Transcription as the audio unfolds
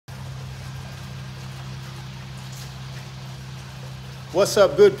What's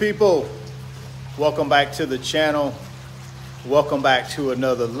up, good people? Welcome back to the channel. Welcome back to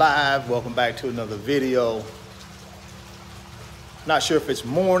another live. Welcome back to another video. Not sure if it's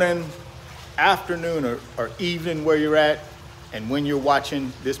morning, afternoon, or evening where you're at and when you're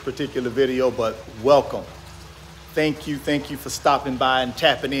watching this particular video, but welcome. Thank you for stopping by and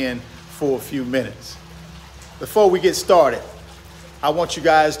tapping in for a few minutes. Before we get started, I want you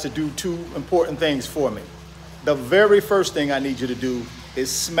guys to do two important things for me. The very first thing I need you to do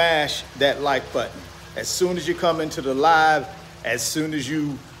is smash that like button. As soon as you come into the live, as soon as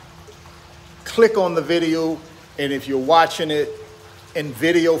you click on the video, and if you're watching it in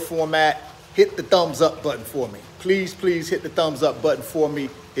video format, hit the thumbs up button for me. Please hit the thumbs up button for me.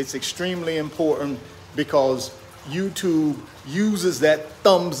 It's extremely important because YouTube uses that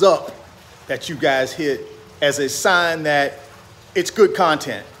thumbs up that you guys hit as a sign that it's good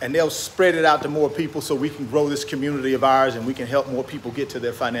content, and they'll spread it out to more people so we can grow this community of ours and we can help more people get to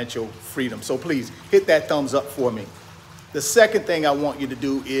their financial freedom. So please hit that thumbs up for me. The second thing I want you to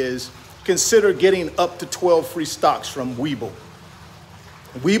do is consider getting up to 12 free stocks from Webull.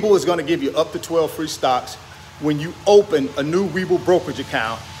 Webull is going to give you up to 12 free stocks when you open a new Webull brokerage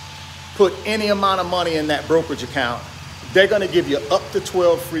account. Put any amount of money in that brokerage account. They're going to give you up to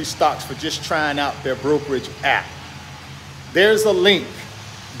 12 free stocks for just trying out their brokerage app. There's a link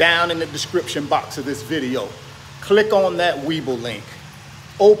down in the description box of this video. Click on that Webull link.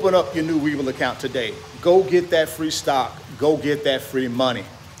 Open up your new Webull account today. Go get that free stock. Go get that free money.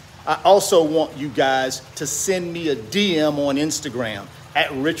 I also want you guys to send me a DM on Instagram at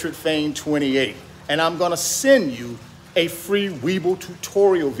RichardFain28. And I'm going to send you a free Webull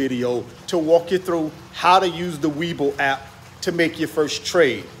tutorial video to walk you through how to use the Webull app to make your first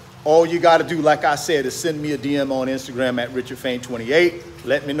trade. All you got to do, like I said, is send me a DM on Instagram at RichardFain28.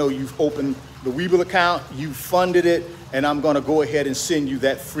 Let me know you've opened the Webull account, you funded it, and I'm going to go ahead and send you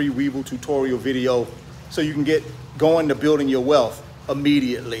that free Webull tutorial video so you can get going to building your wealth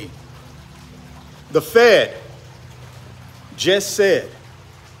immediately. The Fed just said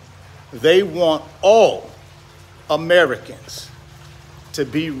they want all Americans to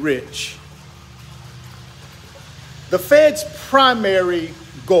be rich. The Fed's primary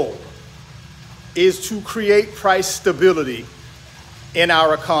goal is to create price stability in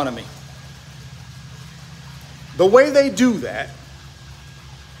our economy. The way they do that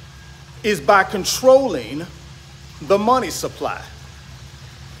is by controlling the money supply.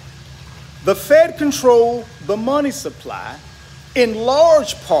 The Fed controls the money supply in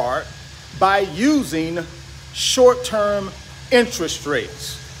large part by using short-term interest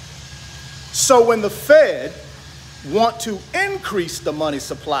rates. So when the Fed want to increase the money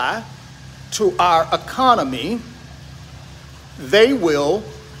supply to our economy, they will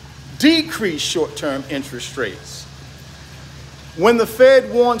decrease short-term interest rates. When the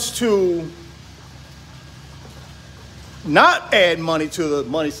Fed wants to not add money to the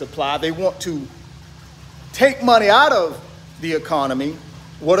money supply, they want to take money out of the economy,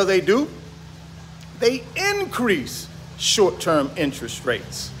 what do? They increase short-term interest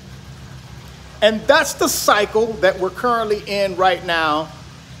rates. And that's the cycle that we're currently in right now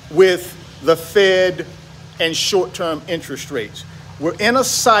with the Fed and short-term interest rates. We're in a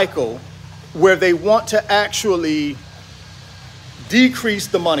cycle where they want to actually decrease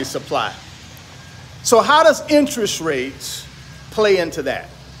the money supply. So how does interest rates play into that?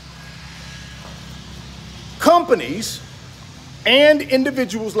 Companies and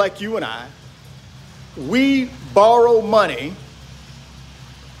individuals like you and I, we borrow money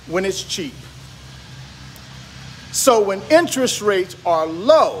when it's cheap. So when interest rates are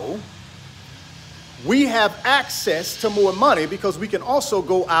low, we have access to more money because we can also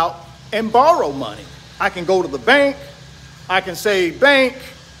go out and borrow money. I can go to the bank. I can say, bank,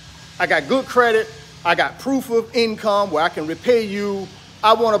 I got good credit. I got proof of income where I can repay you.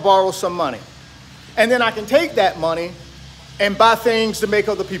 I want to borrow some money. And then I can take that money and buy things to make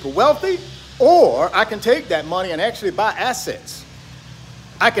other people wealthy, or I can take that money and actually buy assets.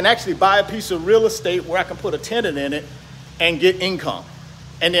 I can actually buy a piece of real estate where I can put a tenant in it and get income,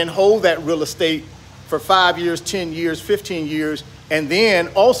 and then hold that real estate for 5 years, 10 years, 15 years. And then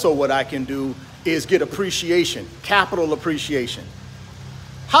also what I can do is get appreciation, capital appreciation.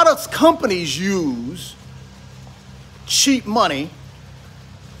 How does companies use cheap money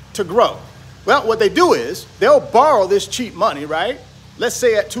to grow? Well, what they do is they'll borrow this cheap money, right? Let's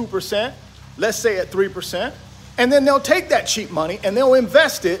say at 2%, let's say at 3%. And then they'll take that cheap money and they'll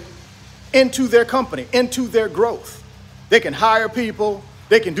invest it into their company, into their growth. They can hire people.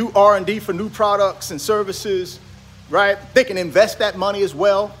 They can do R&D for new products and services, right? They can invest that money as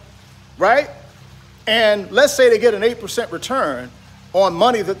well, right? And let's say they get an 8% return. on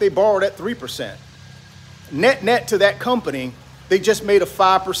money that they borrowed at 3%. Net to that company, they just made a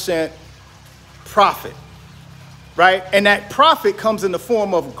 5% profit, right? And that profit comes in the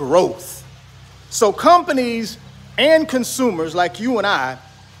form of growth. So companies and consumers like you and I,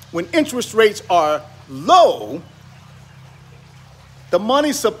 when interest rates are low, the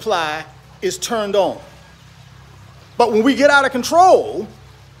money supply is turned on. But when we get out of control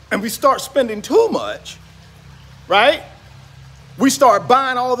and we start spending too much, right? We start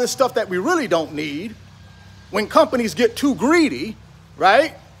buying all this stuff that we really don't need. When companies get too greedy,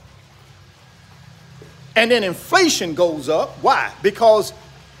 right? And then inflation goes up. Why? Because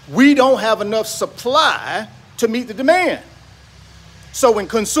we don't have enough supply to meet the demand. So when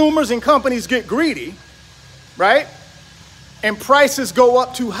consumers and companies get greedy, right? And prices go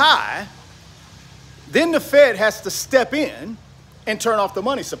up too high, then the Fed has to step in and turn off the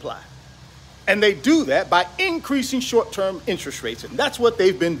money supply. And they do that by increasing short-term interest rates. And that's what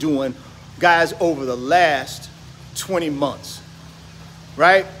they've been doing, guys, over the last 20 months,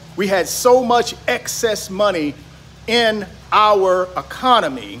 right? We had so much excess money in our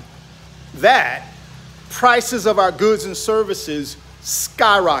economy that prices of our goods and services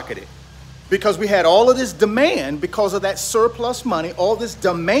skyrocketed because we had all of this demand because of that surplus money, all this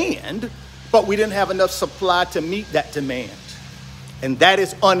demand, but we didn't have enough supply to meet that demand. And that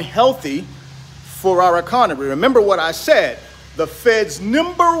is unhealthy for our economy. Remember what I said, the Fed's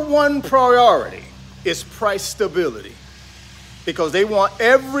 #1 priority is price stability because they want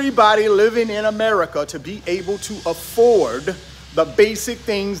everybody living in America to be able to afford the basic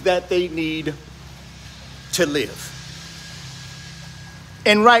things that they need to live.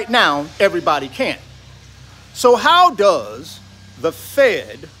 And right now, everybody can't. So how does the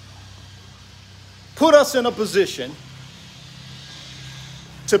Fed put us in a position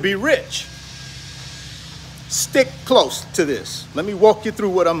to be rich? Stick close to this. Let me walk you through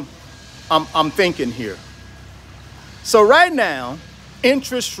what I'm thinking here. So right now,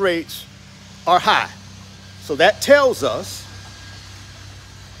 interest rates are high. So that tells us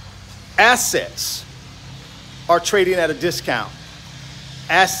assets are trading at a discount.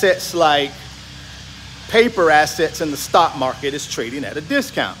 Assets like paper assets in the stock market is trading at a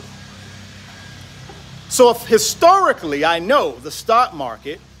discount. So if historically I know the stock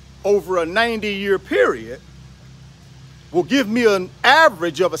market over a 90-year period will give me an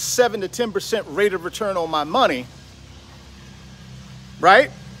average of a 7 to 10% rate of return on my money,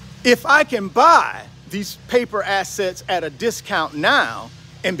 right? If I can buy these paper assets at a discount now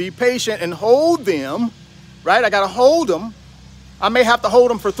and be patient and hold them, right? I got to hold them. I may have to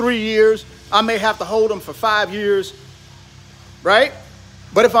hold them for 3 years. I may have to hold them for 5 years, right?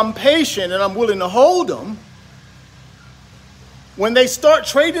 But if I'm patient and I'm willing to hold them, when they start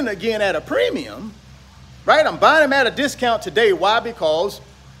trading again at a premium, right? I'm buying them at a discount today. Why? Because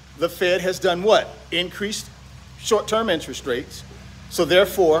the Fed has done what? Increased short-term interest rates. So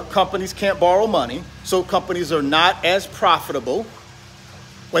therefore, companies can't borrow money. So companies are not as profitable.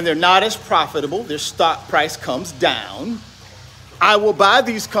 When they're not as profitable, their stock price comes down. I will buy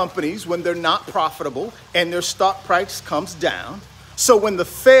these companies when they're not profitable and their stock price comes down. So when the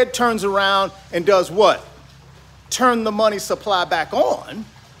Fed turns around and does what? Turn the money supply back on,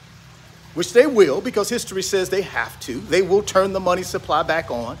 which they will because history says they have to. They will turn the money supply back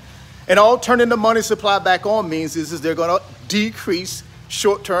on. And all turning the money supply back on means is they're going to decrease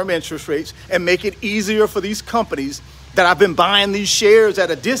short-term interest rates and make it easier for these companies that I've been buying these shares at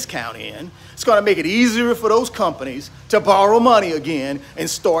a discount in. It's going to make it easier for those companies to borrow money again and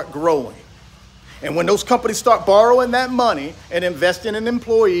start growing. And when those companies start borrowing that money and investing in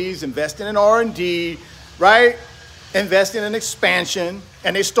employees, investing in R&D, right? Investing in expansion,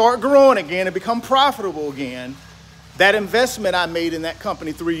 and they start growing again and become profitable again, that investment I made in that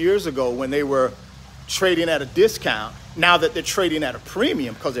company 3 years ago when they were trading at a discount, now that they're trading at a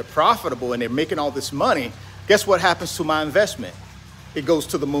premium because they're profitable and they're making all this money, guess what happens to my investment? It goes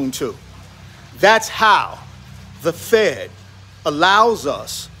to the moon too. That's how the Fed allows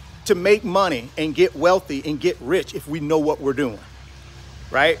us to make money and get wealthy and get rich if we know what we're doing,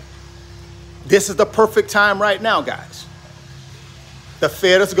 right? This is the perfect time right now, guys. The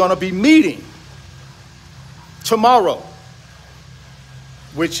Fed is going to be meeting tomorrow,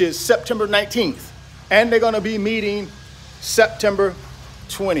 which is September 19th, and they're going to be meeting September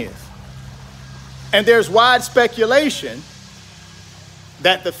 20th. And there's wide speculation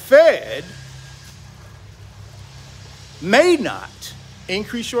that the Fed may not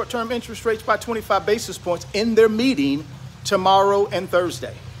increase short-term interest rates by 25 basis points in their meeting tomorrow and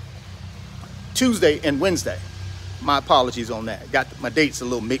Thursday. Tuesday and Wednesday. My apologies on that. Got my dates a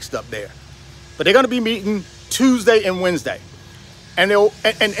little mixed up there. But they're going to be meeting Tuesday and Wednesday. And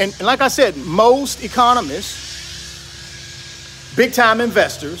like I said, most economists, big time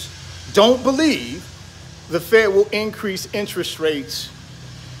investors, don't believe the Fed will increase interest rates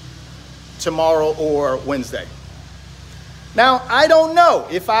tomorrow or Wednesday. Now, I don't know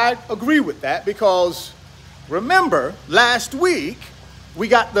if I agree with that, because remember, last week we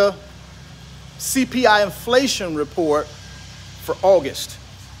got the CPI inflation report for August,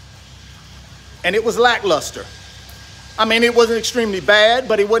 and it was lackluster. I mean, it wasn't extremely bad,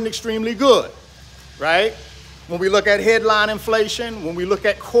 but it wasn't extremely good, right? When we look at headline inflation, when we look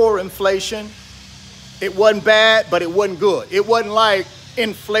at core inflation, it wasn't bad, but it wasn't good. It wasn't like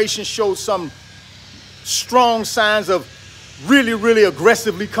inflation showed some strong signs of really, really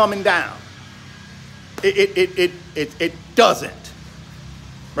aggressively coming down. It doesn't,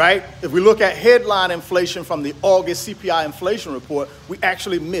 right? If we look at headline inflation from the August CPI inflation report, we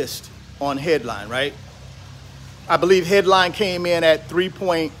actually missed on headline, right? I believe headline came in at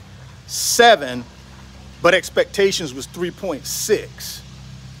 3.7, but expectations was 3.6.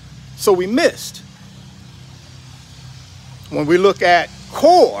 So we missed. When we look at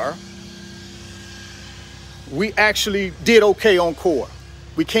core, we actually did okay on core.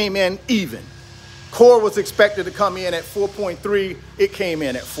 We came in even. Core was expected to come in at 4.3. It came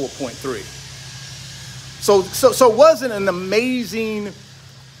in at 4.3. So it wasn't an amazing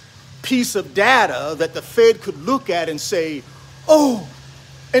piece of data that the Fed could look at and say, oh,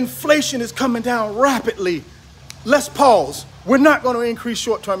 inflation is coming down rapidly. Let's pause. We're not going to increase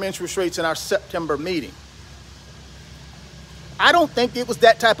short-term interest rates in our September meeting. I don't think it was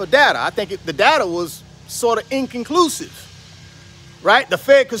that type of data. I think the data was sort of inconclusive, right? The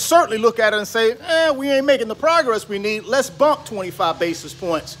Fed could certainly look at it and say, we ain't making the progress we need. Let's bump 25 basis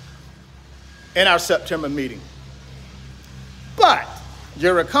points in our September meeting. But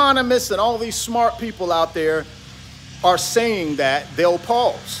your economists and all these smart people out there are saying that they'll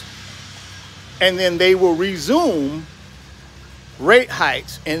pause, and then they will resume rate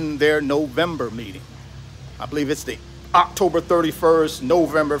hikes in their November meeting. I believe it's the October 31st,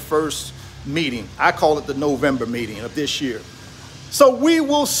 November 1st meeting. I call it the November meeting of this year. So we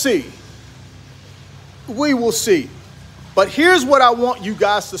will see. We will see. But here's what I want you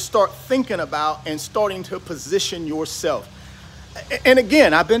guys to start thinking about and starting to position yourself. And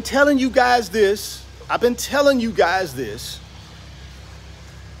again, I've been telling you guys this. I've been telling you guys this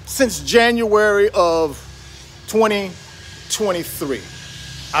since January of 2023.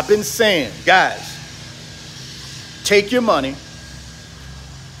 I've been saying, guys, take your money,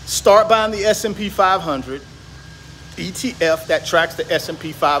 start buying the S&P 500 ETF that tracks the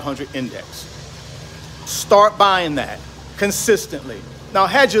S&P 500 index. Start buying that consistently. Now,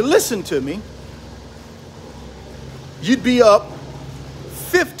 had you listened to me, you'd be up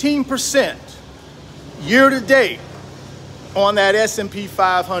 15% year to date on that S&P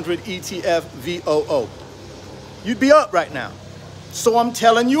 500 ETF VOO. You'd be up right now. So I'm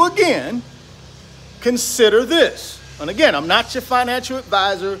telling you again, consider this. And again, I'm not your financial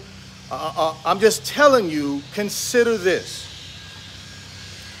advisor. I'm just telling you, consider this.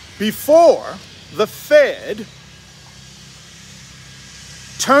 Before the Fed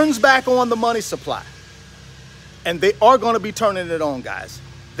turns back on the money supply, and they are going to be turning it on, guys.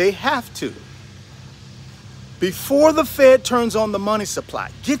 They have to. Before the Fed turns on the money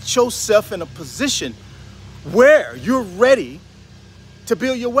supply, get yourself in a position where you're ready to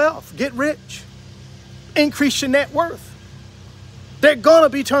build your wealth, get rich, increase your net worth. They're going to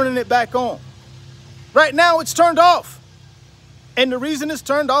be turning it back on. Right now, it's turned off. And the reason it's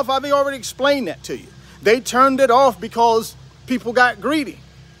turned off, I've already explained that to you. They turned it off because people got greedy.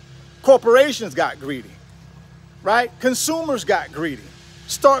 Corporations got greedy, right? Consumers got greedy.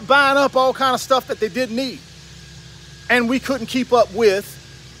 Start buying up all kind of stuff that they didn't need. And we couldn't keep up with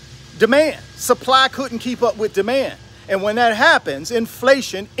demand. Supply couldn't keep up with demand. And when that happens,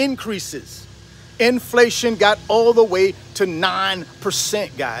 inflation increases. Inflation got all the way to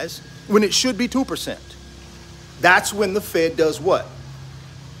 9%, guys, when it should be 2%. That's when the Fed does what?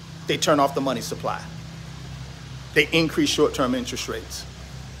 They turn off the money supply. They increase short-term interest rates.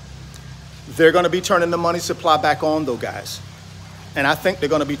 They're going to be turning the money supply back on, though, guys. And I think they're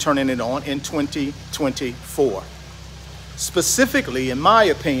going to be turning it on in 2024. Specifically, in my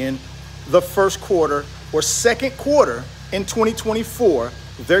opinion, the first quarter or second quarter in 2024,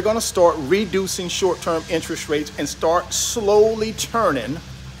 they're going to start reducing short-term interest rates and start slowly turning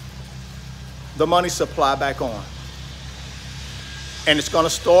the money supply back on. And it's going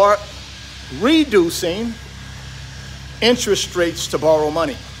to start reducing interest rates to borrow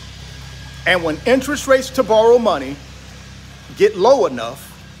money. And when interest rates to borrow money get low enough,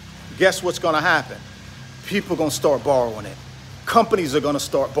 guess what's going to happen? People are going to start borrowing it. companies are going to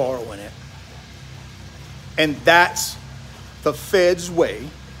start borrowing it. And that's the Fed's way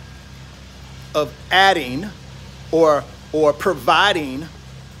of adding or providing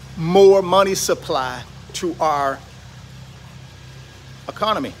more money supply to our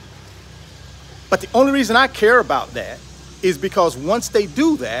economy. But the only reason I care about that is because once they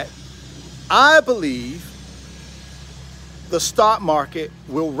do that, I believe the stock market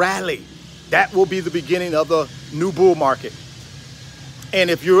will rally. That will be the beginning of the new bull market. And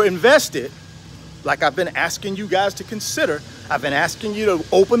if you're invested, like I've been asking you guys to consider, I've been asking you to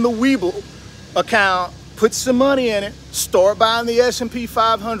open the Webull account, put some money in it, start buying the S&P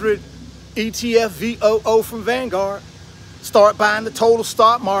 500 ETF VOO from Vanguard, start buying the total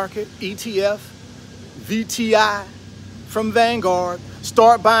stock market ETF VTI from Vanguard,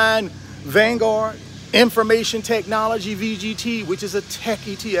 start buying Vanguard Information Technology VGT, which is a tech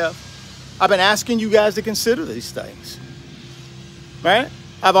ETF. I've been asking you guys to consider these things, right?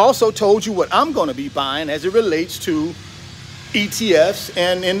 I've also told you what I'm going to be buying as it relates to ETFs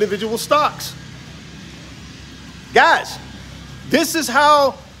and individual stocks. Guys, this is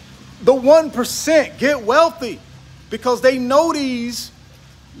how the 1% get wealthy, because they know these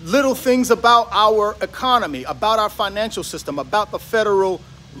little things about our economy, about our financial system, about the Federal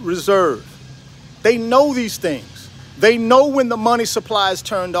Reserve. They know these things. They know when the money supply is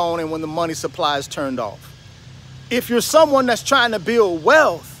turned on and when the money supply is turned off. If you're someone that's trying to build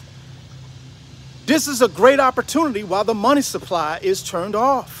wealth, this is a great opportunity while the money supply is turned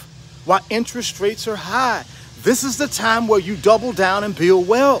off, while interest rates are high. This is the time where you double down and build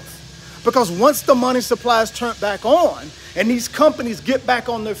wealth. Because once the money supply is turned back on and these companies get back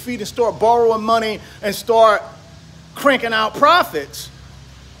on their feet and start borrowing money and start cranking out profits,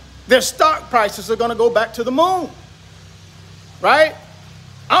 their stock prices are going to go back to the moon, right?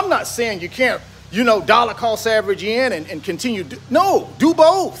 I'm not saying you can't, dollar cost average in and continue. No, do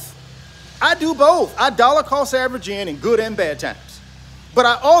both. I do both. I dollar cost average in good and bad times. But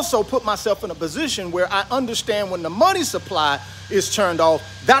I also put myself in a position where I understand when the money supply is turned off,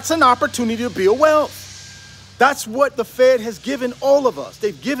 that's an opportunity to build wealth. That's what the Fed has given all of us.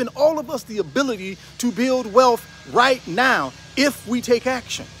 They've given all of us the ability to build wealth right now if we take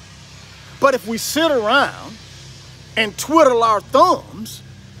action. But if we sit around and twiddle our thumbs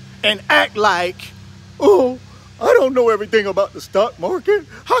and act like, oh, I don't know everything about the stock market.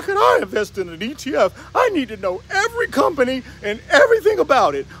 How can I invest in an ETF? I need to know every company and everything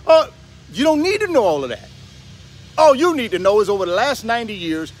about it. You don't need to know all of that. All you need to know is over the last 90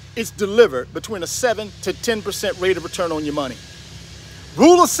 years, it's delivered between a 7 to 10% rate of return on your money.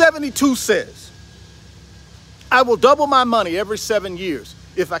 Rule of 72 says, I will double my money every 7 years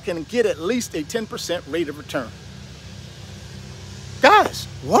if I can get at least a 10% rate of return. Guys,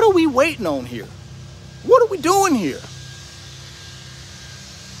 what are we waiting on here? What are we doing here?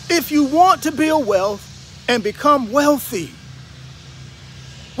 If you want to build wealth and become wealthy,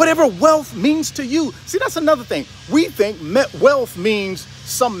 whatever wealth means to you. See, that's another thing. We think wealth means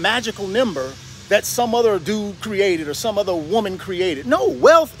some magical number that some other dude created or some other woman created. No,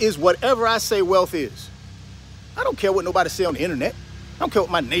 wealth is whatever I say wealth is. I don't care what nobody say on the internet. I don't care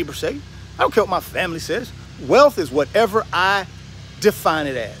what my neighbors say. I don't care what my family says. Wealth is whatever I define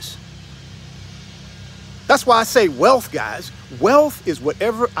it as. That's why I say wealth, guys. Wealth is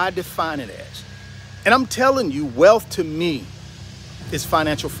whatever I define it as. And I'm telling you, wealth to me is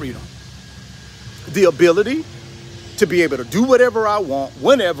financial freedom. The ability to be able to do whatever I want,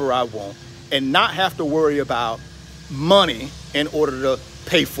 whenever I want, and not have to worry about money in order to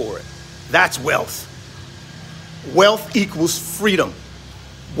pay for it. That's wealth. Wealth equals freedom.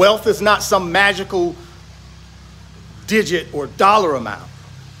 Wealth is not some magical digit or dollar amount.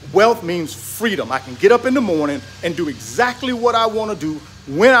 Wealth means freedom. I can get up in the morning and do exactly what I want to do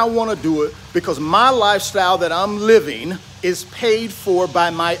when I want to do it because my lifestyle that I'm living is paid for by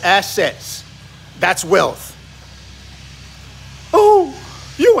my assets. That's wealth. Oh,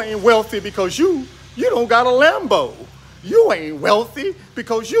 you ain't wealthy because you don't got a Lambo. You ain't wealthy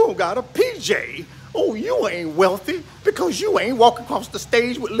because you don't got a PJ. Oh, you ain't wealthy because you ain't walking across the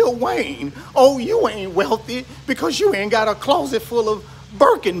stage with Lil Wayne. Oh, you ain't wealthy because you ain't got a closet full of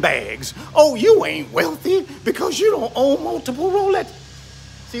Birkin bags. Oh, you ain't wealthy because you don't own multiple Rolex.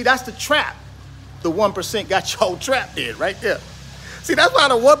 See, that's the trap. The 1% got y'all trapped in right there. See, that's why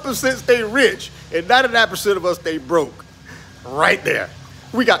the 1% stay rich and 99% of us stay broke. Right there.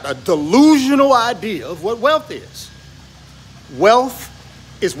 We got a delusional idea of what wealth is. Wealth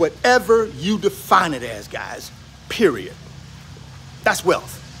is whatever you define it as, guys, period. That's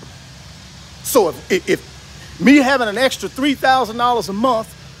wealth. So if me having an extra $3,000 a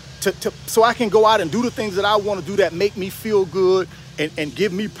month so I can go out and do the things that I want to do that make me feel good and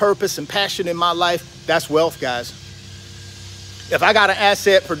give me purpose and passion in my life. That's wealth, guys. If I got an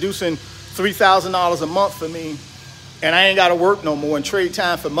asset producing $3,000 a month for me, and I ain't got to work no more and trade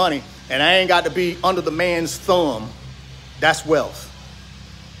time for money, and I ain't got to be under the man's thumb, that's wealth,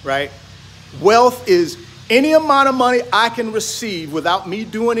 right? Wealth is any amount of money I can receive without me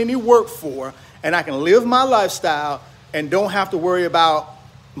doing any work for, and I can live my lifestyle and don't have to worry about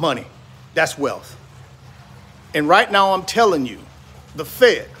money. That's wealth. And right now I'm telling you, the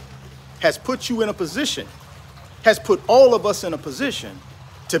Fed has put you in a position, has put all of us in a position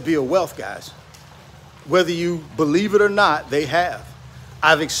to build wealth, guys. Whether you believe it or not, they have.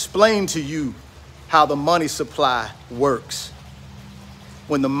 I've explained to you how the money supply works.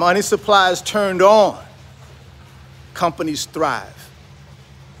 When the money supply is turned on, companies thrive.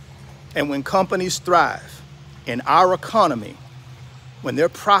 And when companies thrive in our economy, when they're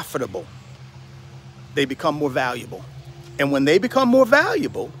profitable, they become more valuable. And when they become more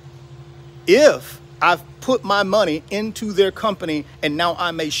valuable, if I've put my money into their company and now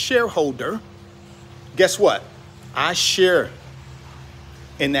I'm a shareholder, guess what? I share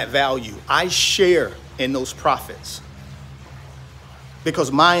in that value. I share in those profits.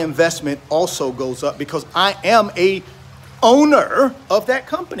 Because my investment also goes up because I am a owner of that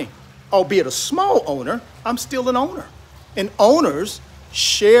company. Albeit a small owner, I'm still an owner. And owners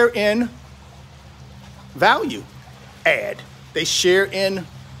share in value add. They share in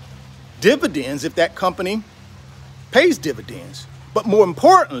dividends if that company pays dividends. But more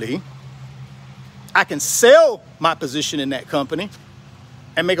importantly, I can sell my position in that company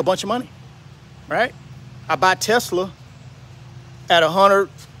and make a bunch of money, right? I buy Tesla at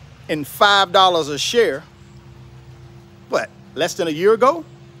 $105 a share. What, less than a year ago?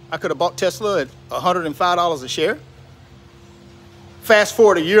 I could have bought Tesla at $105 a share. Fast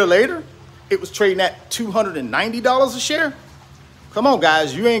forward a year later, it was trading at $290 a share. Come on,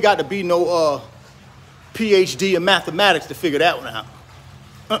 guys, you ain't got to be no PhD in mathematics to figure that one out.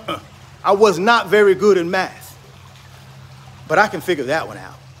 I was not very good in math, but I can figure that one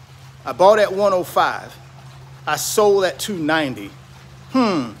out. I bought at 105. I sold at 290.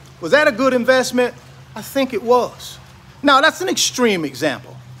 Was that a good investment? I think it was. Now, that's an extreme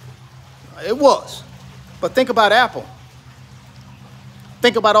example. It was. But think about Apple.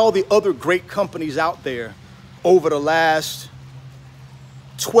 Think about all the other great companies out there over the last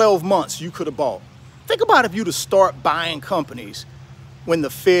 12 months you could have bought. Think about if you'd have started buying companies when the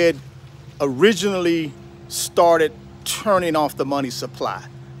Fed originally started turning off the money supply,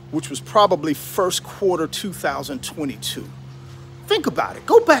 which was probably first quarter 2022. Think about it.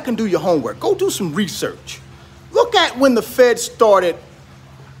 Go back and do your homework. Go do some research. Look at when the Fed started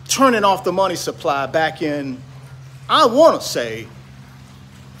turning off the money supply back in, I want to say,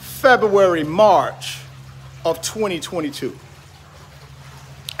 February, March of 2022.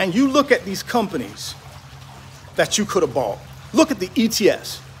 And you look at these companies that you could have bought. Look at the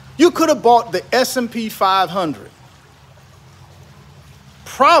ETFs. You could have bought the S&P 500.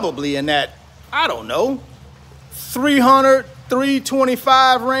 Probably in that, I don't know, 300,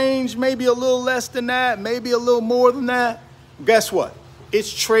 325 range, maybe a little less than that, maybe a little more than that. Guess what?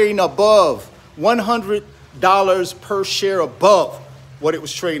 It's trading above $100 per share above what it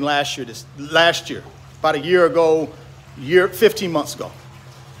was trading last year, about a year ago, 15 months ago.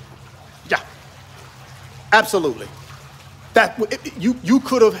 Yeah, absolutely. You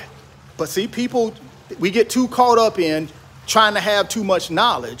could have, but see, people, we get too caught up in trying to have too much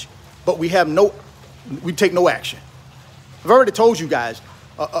knowledge, but we take no action. I've already told you guys,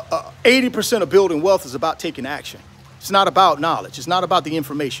 80% of building wealth is about taking action. It's not about knowledge. It's not about the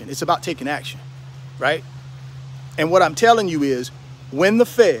information. It's about taking action, right? And what I'm telling you is when the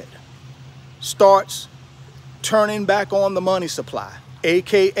Fed starts turning back on the money supply,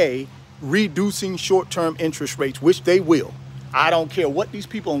 AKA reducing short-term interest rates, which they will. I don't care what these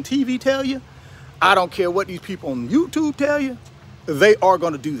people on TV tell you. I don't care what these people on YouTube tell you. They are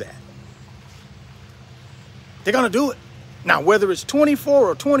going to do that. They're going to do it. Now, whether it's 24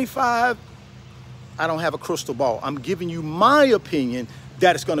 or 25, I don't have a crystal ball. I'm giving you my opinion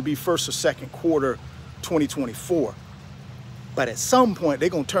that it's going to be first or second quarter 2024. But at some point, they're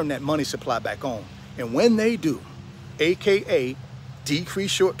going to turn that money supply back on. And when they do, AKA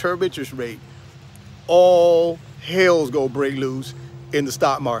decrease short-term interest rate, all hell's going to break loose in the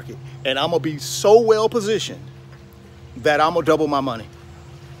stock market. And I'm going to be so well positioned that I'm going to double my money.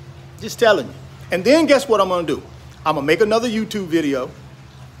 Just telling you. And then guess what I'm going to do? I'm going to make another YouTube video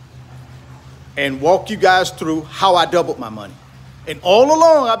and walk you guys through how I doubled my money. And all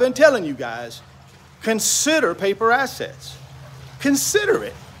along, I've been telling you guys, consider paper assets. Consider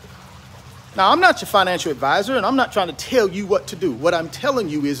it. Now, I'm not your financial advisor, and I'm not trying to tell you what to do. What I'm telling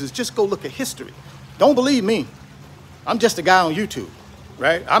you is just go look at history. Don't believe me. I'm just a guy on YouTube,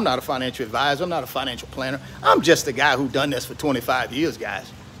 right? I'm not a financial advisor. I'm not a financial planner. I'm just a guy who done this for 25 years, guys,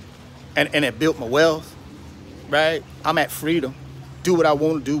 and it built my wealth, right? I'm at freedom. Do what I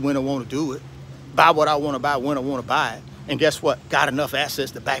want to do when I want to do it. Buy what I want to buy when I want to buy it. And guess what? Got enough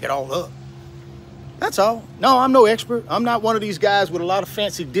assets to back it all up. That's all. No, I'm no expert. I'm not one of these guys with a lot of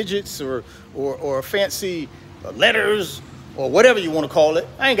fancy digits or fancy letters or whatever you want to call it.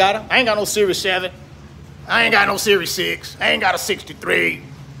 I ain't got them. I ain't got no Series 7. I ain't got no Series 6. I ain't got a 63.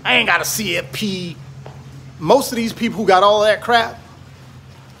 I ain't got a CFP. Most of these people who got all that crap,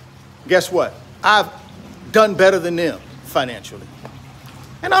 guess what? I've done better than them financially.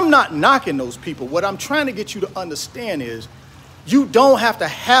 And I'm not knocking those people. What I'm trying to get you to understand is you don't have to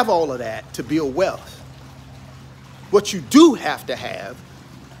have all of that to build wealth. What you do have to have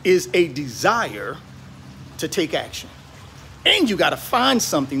is a desire to take action. And you got to find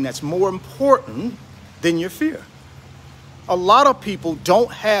something that's more important than your fear. A lot of people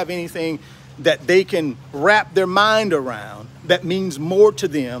don't have anything that they can wrap their mind around that means more to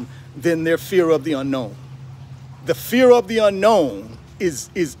them than their fear of the unknown. The fear of the unknown is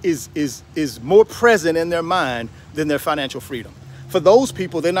more present in their mind than their financial freedom. For those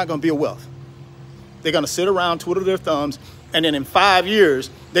people, they're not going to build wealth. They're going to sit around, twiddle their thumbs, and then in 5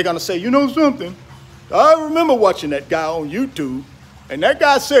 years, they're going to say, you know something? I remember watching that guy on YouTube, and that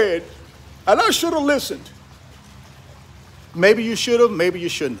guy said, and I should have listened. Maybe you should have, maybe you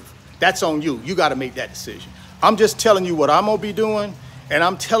shouldn't have. That's on you. You got to make that decision. I'm just telling you what I'm going to be doing, and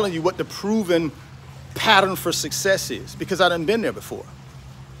I'm telling you what the proven pattern for success is, because I done been there before.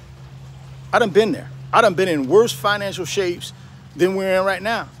 I done been there. I done been in worse financial shapes than we're in right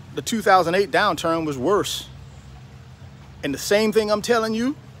now. The 2008 downturn was worse. And the same thing I'm telling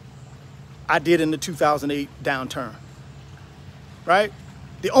you, I did in the 2008 downturn, right?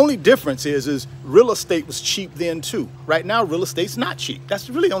 The only difference is real estate was cheap then too. Right now, real estate's not cheap. That's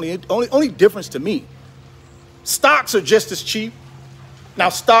really the only difference to me. Stocks are just as cheap. Now,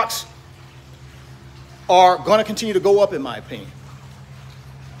 stocks are going to continue to go up, in my opinion.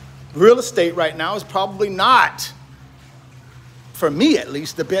 Real estate right now is probably not, for me at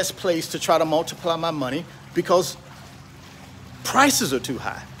least, the best place to try to multiply my money because prices are too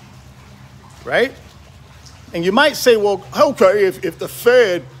high, right? And you might say, well, okay, if the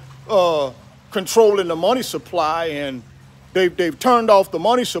Fed controlling the money supply and they've turned off the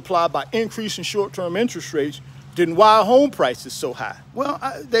money supply by increasing short-term interest rates, then why are home prices so high? Well,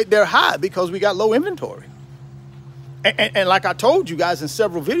 they're high because we got low inventory. And like I told you guys in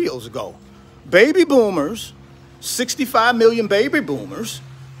several videos ago, baby boomers, 65 million baby boomers,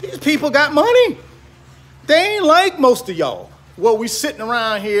 these people got money. They ain't like most of y'all. Well, we sitting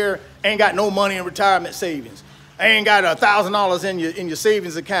around here, ain't got no money in retirement savings. Ain't got $1,000 in your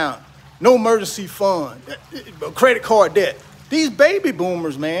savings account. No emergency fund, credit card debt. These baby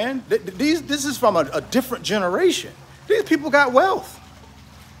boomers, man, this is from a different generation. These people got wealth,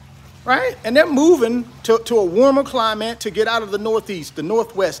 right? And they're moving to a warmer climate to get out of the Northeast, the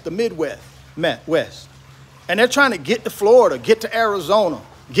Northwest, the Midwest, West. And they're trying to get to Florida, get to Arizona,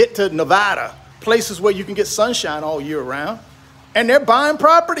 get to Nevada, places where you can get sunshine all year round. And they're buying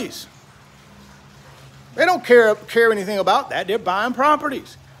properties. They don't care anything about that. They're buying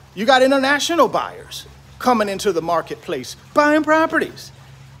properties. You got international buyers coming into the marketplace, buying properties.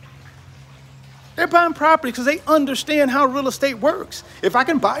 They're buying properties because they understand how real estate works. If I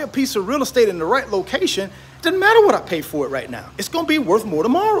can buy a piece of real estate in the right location, it doesn't matter what I pay for it right now. It's going to be worth more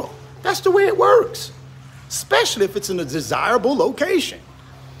tomorrow. That's the way it works, especially if it's in a desirable location.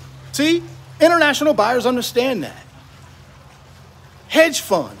 See, international buyers understand that. Hedge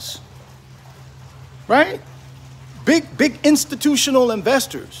funds, right? Big institutional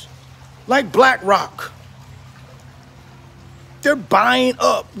investors like BlackRock. They're buying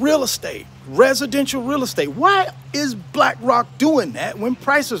up real estate, residential real estate. Why is BlackRock doing that when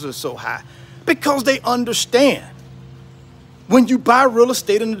prices are so high? Because they understand when you buy real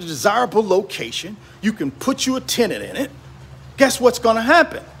estate in a desirable location, you can put you a tenant in it. Guess what's going to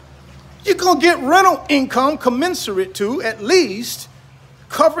happen? You're going to get rental income commensurate to at least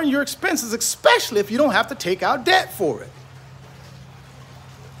covering your expenses, especially if you don't have to take out debt for it.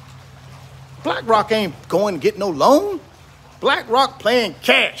 BlackRock ain't going to get no loan. BlackRock playing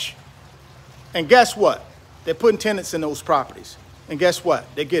cash. And guess what? They're putting tenants in those properties. And guess what?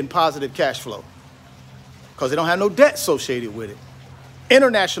 They're getting positive cash flow because they don't have no debt associated with it.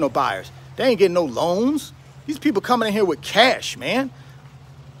 International buyers, they ain't getting no loans. These people coming in here with cash, man.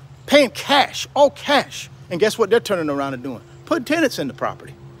 Paying cash, all cash. And guess what they're turning around and doing? Put tenants in the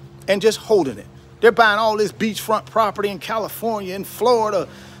property. and just holding it. They're buying all this beachfront property in California, in Florida.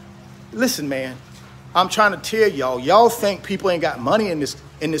 Listen, man, I'm trying to tell y'all think people ain't got money in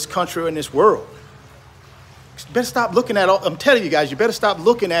this country or in this world. You better stop looking at I'm telling you guys, you better stop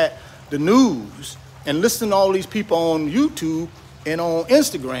looking at the news and listening to all these people on YouTube and on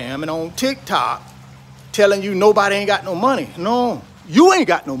Instagram and on TikTok telling you nobody ain't got no money. No, you ain't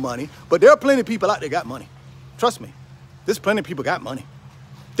got no money, but there are plenty of people out there got money. Trust me, there's plenty of people got money.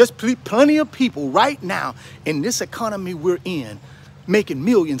 There's plenty of people right now in this economy we're in making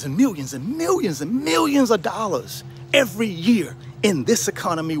millions and millions and millions and millions of dollars every year in this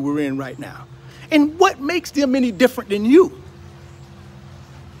economy we're in right now. And what makes them any different than you?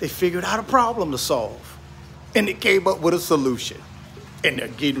 They figured out a problem to solve and they came up with a solution and they're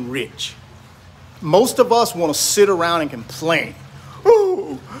getting rich. Most of us want to sit around and complain.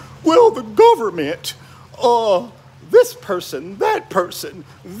 Oh, well, the government, this person, that person,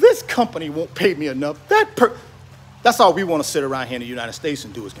 this company won't pay me enough. That's all we want to sit around here in the United States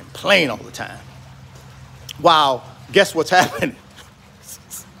and do is complain all the time. Wow, guess what's happening?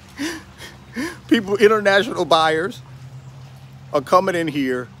 People, international buyers, are coming in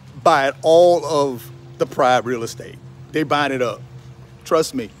here, buying all of the prime real estate. They're buying it up.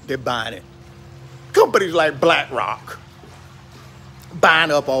 Trust me, they're buying it. Companies like BlackRock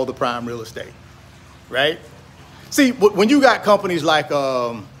buying up all the prime real estate, right? See, when you got companies like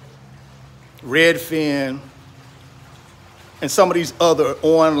Redfin and some of these other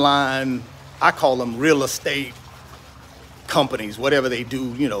online, I call them real estate companies, whatever they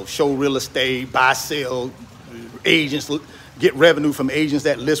do, you know, show real estate, buy, sell, agents, get revenue from agents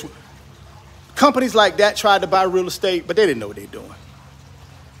that list. Companies like that tried to buy real estate, but they didn't know what they were doing.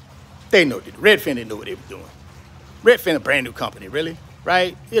 They know Redfin didn't know what they were doing. Redfin, a brand new company, really,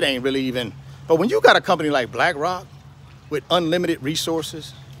 right? It ain't really even. But when you got a company like BlackRock with unlimited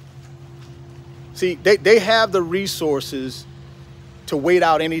resources, see, they have the resources to wait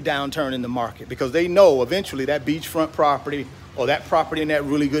out any downturn in the market because they know eventually that beachfront property or that property in that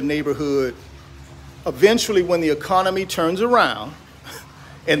really good neighborhood, eventually when the economy turns around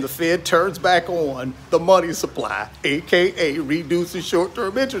and the Fed turns back on the money supply, AKA reducing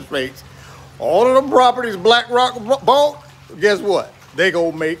short-term interest rates, all of the properties BlackRock bought, guess what? They're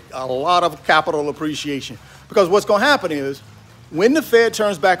going to make a lot of capital appreciation. Because what's going to happen is when the Fed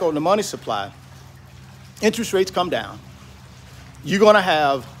turns back on the money supply, interest rates come down, you're going to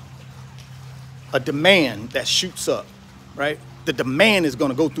have a demand that shoots up, right? The demand is going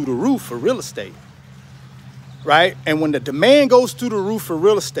to go through the roof for real estate, right? And when the demand goes through the roof for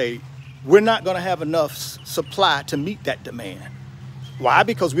real estate, we're not going to have enough supply to meet that demand. Why?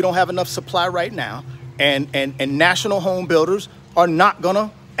 Because we don't have enough supply right now, and national home builders are not going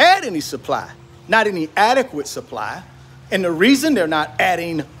to add any supply, not any adequate supply. And the reason they're not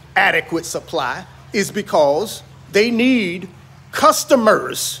adding adequate supply is because they need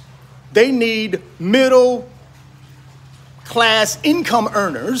customers. They need middle class income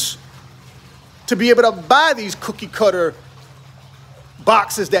earners to be able to buy these cookie cutter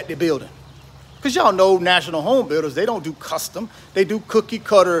boxes that they're building. Because y'all know national home builders, they don't do custom. They do cookie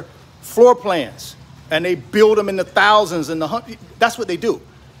cutter floor plans. And they build them in the thousands and the hundreds. That's what they do.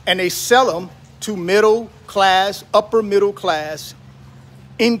 And they sell them to middle class, upper middle class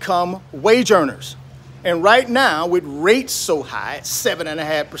income wage earners. And right now, with rates so high, at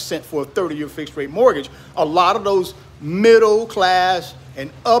 7.5% for a 30-year fixed rate mortgage, a lot of those middle class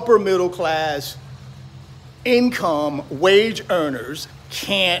and upper middle class income wage earners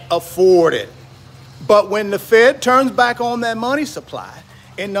can't afford it. But when the Fed turns back on that money supply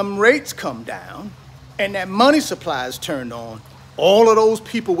and them rates come down and that money supply is turned on, all of those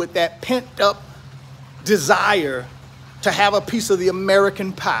people with that pent up desire to have a piece of the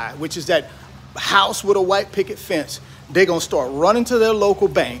American pie, which is that house with a white picket fence, they're going to start running to their local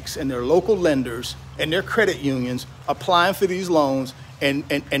banks and their local lenders and their credit unions, applying for these loans,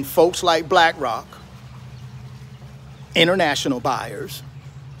 and folks like BlackRock, international buyers,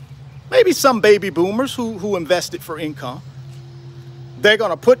 maybe some baby boomers who invested for income, they're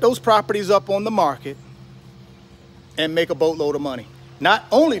going to put those properties up on the market and make a boatload of money. Not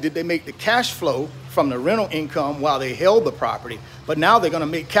only did they make the cash flow from the rental income while they held the property, but now they're going to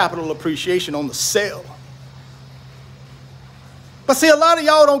make capital appreciation on the sale. But see, a lot of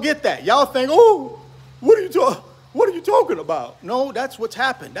y'all don't get that. Y'all think, oh, what are you talking about? No, that's what's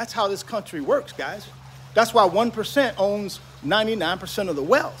happened. That's how this country works, guys. That's why 1% owns 99% of the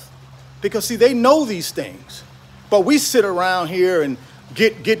wealth. Because, see, they know these things. But we sit around here and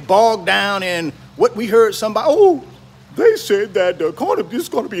get bogged down in what we heard somebody, oh, they said that the economy is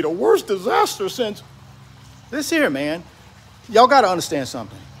going to be the worst disaster since. This here, man, y'all got to understand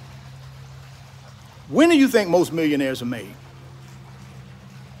something. When do you think most millionaires are made?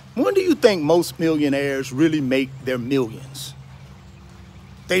 When do you think most millionaires really make their millions?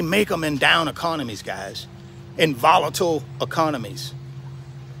 They make them in down economies, guys, in volatile economies.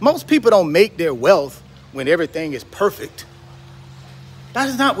 Most people don't make their wealth when everything is perfect. That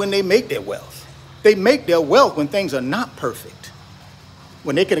is not when they make their wealth. They make their wealth when things are not perfect,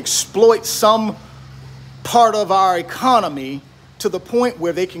 when they can exploit some part of our economy to the point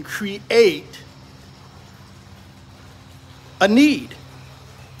where they can create a need.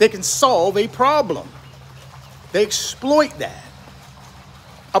 They can solve a problem. They exploit that.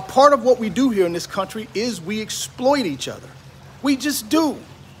 A part of what we do here in this country is we exploit each other. We just do,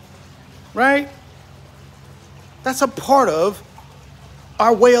 right? That's a part of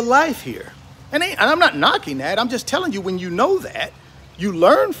our way of life here. And I'm not knocking that. I'm just telling you, when you know that, you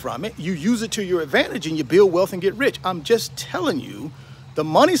learn from it, you use it to your advantage, and you build wealth and get rich. I'm just telling you, the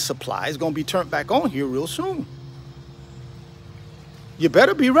money supply is going to be turned back on here real soon. You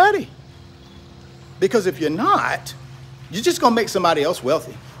better be ready. Because if you're not, you're just going to make somebody else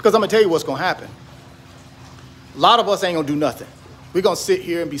wealthy. Because I'm going to tell you what's going to happen. A lot of us ain't going to do nothing. We're going to sit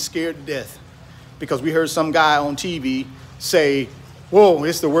here and be scared to death because we heard some guy on TV say, whoa,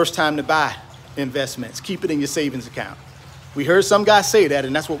 it's the worst time to buy investments. Keep it in your savings account. We heard some guy say that,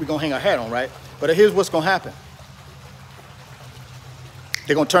 and that's what we're going to hang our hat on, right? But here's what's going to happen.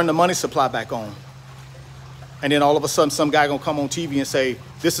 They're going to turn the money supply back on. And then all of a sudden, some guy going to come on TV and say,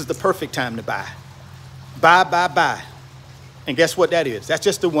 this is the perfect time to buy. Buy, buy, buy. And guess what that is? That's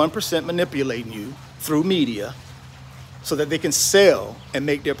just the 1% manipulating you through media so that they can sell and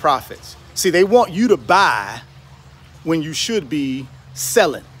make their profits. See, they want you to buy when you should be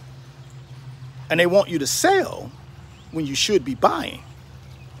selling. And they want you to sell when you should be buying,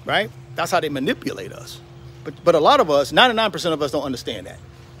 right? That's how they manipulate us. But a lot of us, 99% of us don't understand that.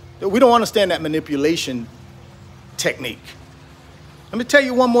 We don't understand that manipulation technique. Let me tell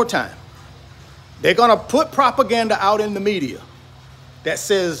you one more time. They're going to put propaganda out in the media that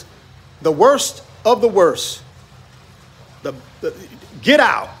says the worst of the worst. Get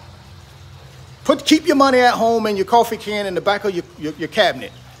out. Keep your money at home and your coffee can in the back of your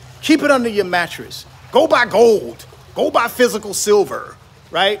cabinet. Keep it under your mattress. Go buy gold. Go buy physical silver,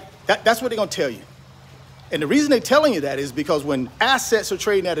 right? That's what they're going to tell you. And the reason they're telling you that is because when assets are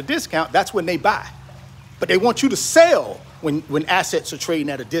trading at a discount, that's when they buy. But they want you to sell when assets are trading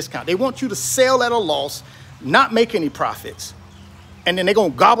at a discount. They want you to sell at a loss, not make any profits. And then they're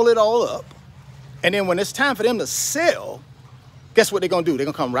going to gobble it all up. And then when it's time for them to sell, guess what they're going to do? They're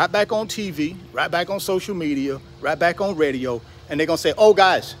going to come right back on TV, right back on social media, right back on radio. And they're going to say, oh,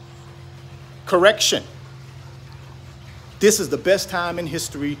 guys, correction. This is the best time in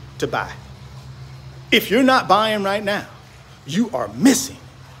history to buy. If you're not buying right now, you are missing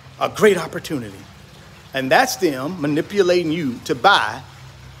a great opportunity. And that's them manipulating you to buy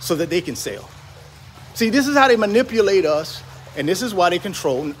so that they can sell. See, this is how they manipulate us, and this is why they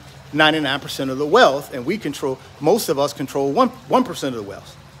control 99% of the wealth, and most of us control 1% of the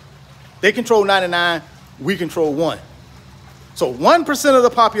wealth. They control 99, we control 1. So 1% of the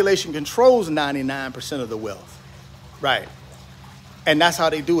population controls 99% of the wealth, right? And that's how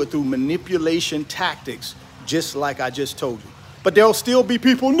they do it, through manipulation tactics, just like I just told you. But there'll still be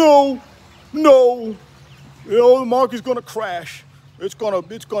people, no, the market's gonna crash. It's gonna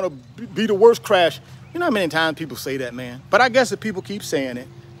be the worst crash. You know how many times people say that, man? But I guess if people keep saying it,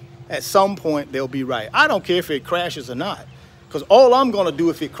 at some point they'll be right. I don't care if it crashes or not, because all I'm gonna do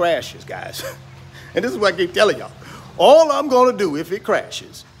if it crashes, guys, and this is what I keep telling y'all, all I'm gonna do if it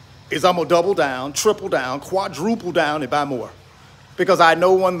crashes is I'm gonna double down, triple down, quadruple down, and buy more. Because I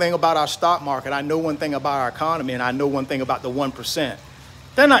know one thing about our stock market, I know one thing about our economy, and I know one thing about the 1%.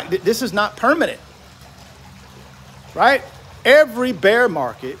 This is not permanent, right? Every bear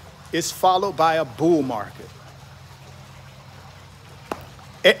market is followed by a bull market.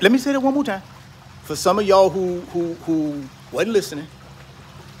 Let me say that one more time. For some of y'all who wasn't listening,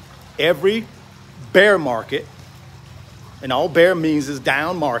 every bear market, and all bear means is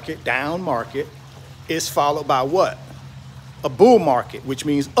down market, is followed by what? A bull market, which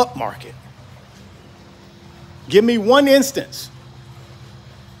means up market. Give me one instance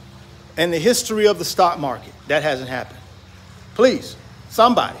in the history of the stock market that hasn't happened. Please,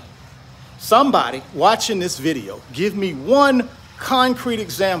 somebody watching this video, give me one concrete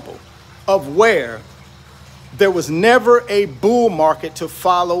example of where there was never a bull market to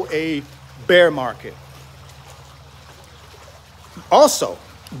follow a bear market. Also,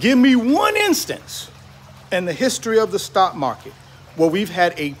 give me one instance in the history of the stock market where we've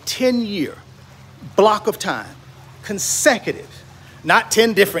had a 10-year block of time, consecutive, not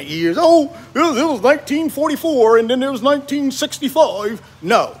 10 different years. Oh, it was 1944 and then there was 1965.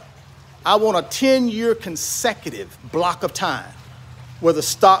 No, I want a 10-year consecutive block of time where the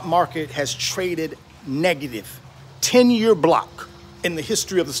stock market has traded negative. 10-year block in the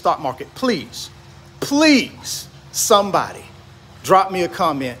history of the stock market. Please, please, somebody drop me a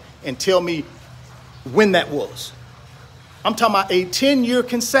comment and tell me when that was. I'm talking about a 10-year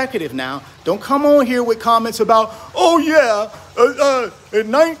consecutive now. Don't come on here with comments about, oh yeah,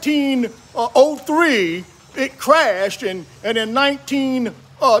 in 1903 it crashed and in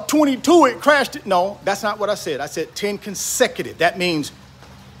 1922 it crashed. No, that's not what I said. I said 10 consecutive. That means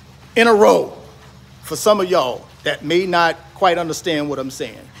in a row. For some of y'all that may not quite understand what I'm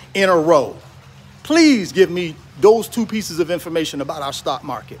saying, in a row. Please give me those two pieces of information about our stock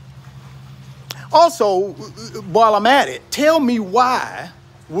market. Also, while I'm at it, tell me why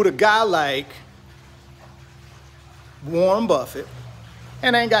would a guy like Warren Buffett,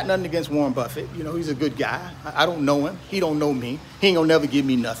 and I ain't got nothing against Warren Buffett, you know, he's a good guy. I don't know him. He don't know me. He ain't gonna never give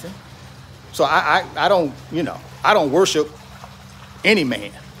me nothing. So I don't, you know, I don't worship any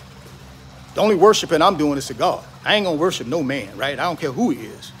man. The only worshiping I'm doing is to God. I ain't gonna worship no man, right? I don't care who he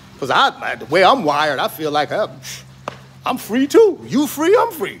is. Because the way I'm wired, I feel like I'm free too. You free,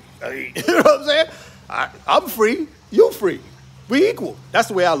 I'm free. You know what I'm saying? I'm free, you free. We equal. That's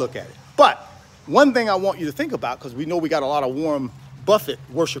the way I look at it. But one thing I want you to think about, because we know we got a lot of Warren Buffett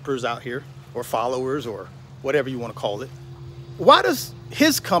worshipers out here, or followers, or whatever you want to call it. Why does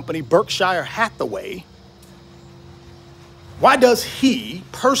his company, Berkshire Hathaway, why does he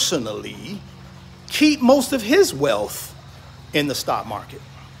personally keep most of his wealth in the stock market?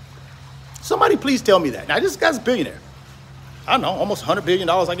 Somebody please tell me that. Now, this guy's a billionaire. I don't know, almost $100 billion,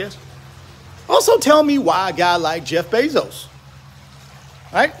 I guess. Also tell me why a guy like Jeff Bezos,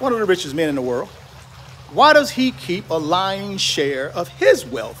 right, one of the richest men in the world, why does he keep a lion's share of his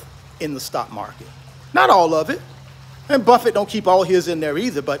wealth in the stock market? Not all of it. And Buffett don't keep all his in there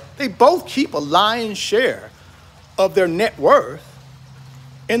either, but they both keep a lion's share of their net worth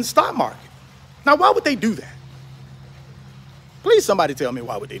in the stock market. Now, why would they do that? Please, somebody tell me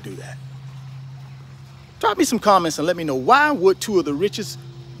why would they do that? Drop me some comments and let me know, why would two of the richest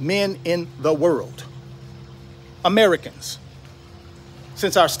men in the world, Americans,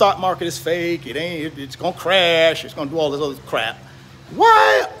 since our stock market is fake, it's gonna crash, it's gonna do all this other crap,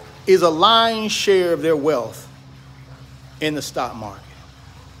 why is a lion's share of their wealth in the stock market?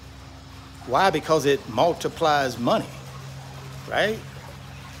 Why? Because it multiplies money, right?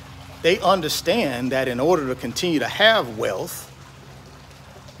 They understand that in order to continue to have wealth,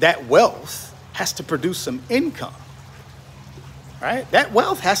 that wealth has to produce some income, right? That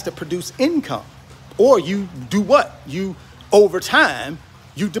wealth has to produce income. Or you do what? You, over time,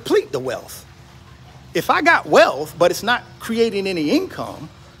 you deplete the wealth. If I got wealth, but it's not creating any income,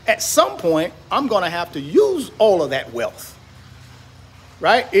 at some point, I'm gonna have to use all of that wealth,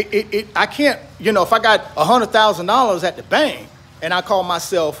 right? I can't, you know, if I got $100,000 at the bank and I call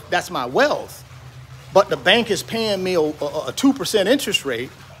myself, that's my wealth, but the bank is paying me a 2% interest rate,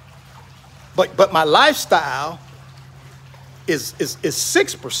 but my lifestyle is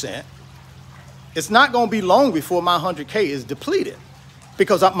 6%, it's not going to be long before my 100K is depleted,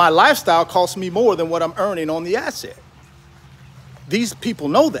 because my lifestyle costs me more than what I'm earning on the asset. These people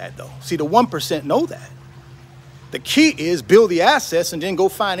know that, though. See, the 1% know that. The key is build the assets and then go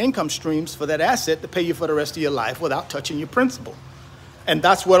find income streams for that asset to pay you for the rest of your life without touching your principal. And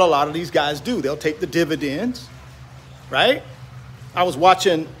that's what a lot of these guys do. They'll take the dividends, right? I was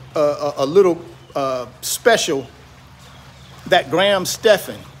watching a little special that Graham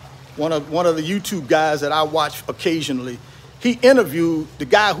Stephan, one of the YouTube guys that I watch occasionally, he interviewed the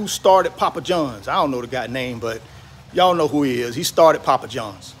guy who started Papa John's. I don't know the guy's name, but y'all know who he is. He started Papa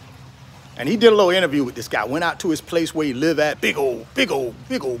John's. And he did a little interview with this guy, went out to his place where he lived at, big old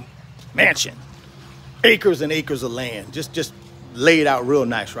mansion, acres and acres of land, just laid out real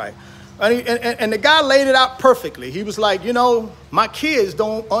nice, right? And the guy laid it out perfectly. He was like, you know, my kids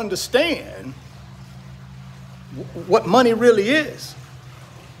don't understand what money really is.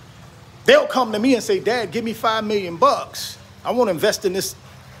 They'll come to me and say, Dad, give me $5 million. I want to invest in this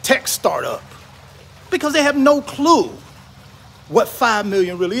tech startup. Because they have no clue what $5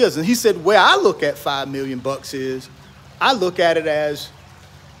 million really is. And he said, where I look at $5 million is, I look at it as,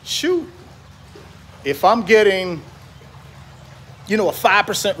 shoot, if I'm getting, you know, a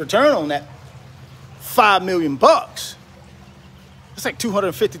 5% return on that $5 million, it's like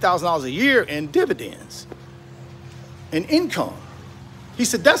 $250,000 a year in dividends and income. He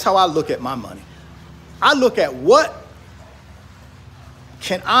said, that's how I look at my money. I look at what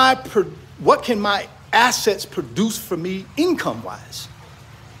can my assets produce for me income-wise,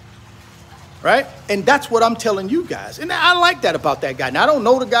 right? And that's what I'm telling you guys. And I like that about that guy. Now, I don't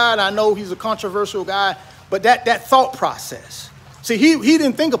know the guy, and I know he's a controversial guy, but that thought process. See, he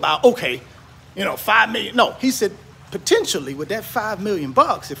didn't think about, okay, 5 million. No, he said, potentially with that $5 million,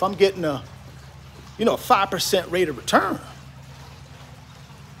 if I'm getting a 5% rate of return,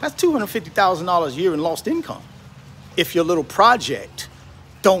 that's $250,000 a year in lost income. If your little project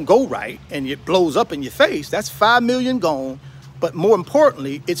don't go right and it blows up in your face, that's $5 million gone. But more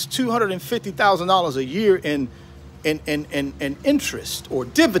importantly, it's $250,000 a year in interest or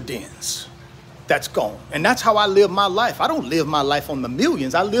dividends that's gone. And that's how I live my life. I don't live my life on the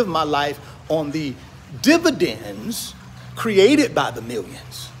millions. I live my life on the dividends created by the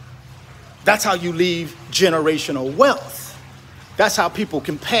millions. That's how you leave generational wealth. That's how people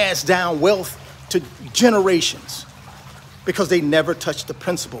can pass down wealth to generations, because they never touch the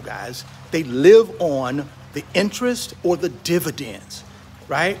principal, guys. They live on the interest or the dividends,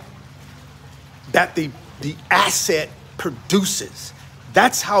 right? That the asset produces.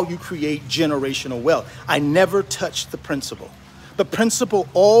 That's how you create generational wealth. I never touch the principal. The principal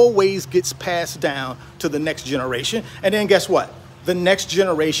always gets passed down to the next generation. And then guess what? The next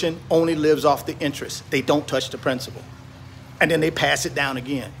generation only lives off the interest. They don't touch the principal. And then they pass it down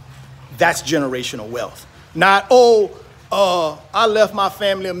again. That's generational wealth. Not, I left my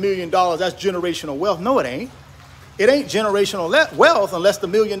family $1 million. That's generational wealth. No, it ain't. It ain't generational wealth unless the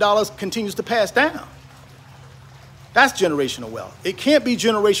 $1 million continues to pass down. That's generational wealth. It can't be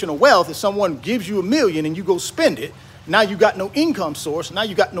generational wealth if someone gives you $1 million and you go spend it. Now you got no income source. Now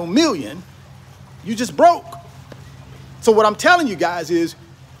you got no million. You just broke. So what I'm telling you guys is,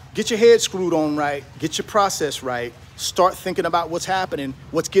 get your head screwed on right. Get your process right. Start thinking about what's happening,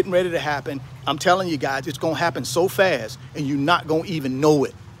 what's getting ready to happen. I'm telling you guys, it's going to happen so fast and you're not going to even know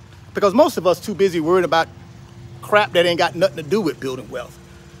it. Because most of us too busy worried about crap that ain't got nothing to do with building wealth.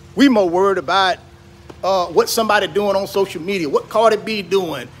 We more worried about what somebody doing on social media, what Cardi B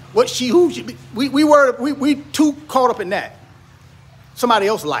doing, what who she, we too caught up in that. Somebody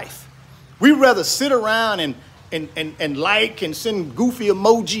else's life. We'd rather sit around and like and send goofy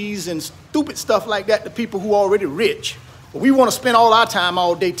emojis and stupid stuff like that to people who are already rich. But we want to spend all our time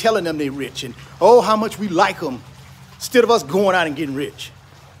all day telling them they're rich and, how much we like them, instead of us going out and getting rich.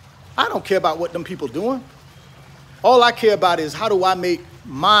 I don't care about what them people doing. All I care about is, how do I make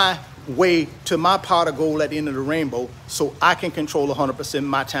my way to my pot of gold at the end of the rainbow so I can control 100% of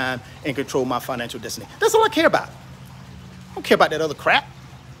my time and control my financial destiny. That's all I care about. I don't care about that other crap.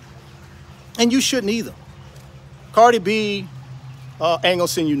 And you shouldn't either. Cardi B ain't gonna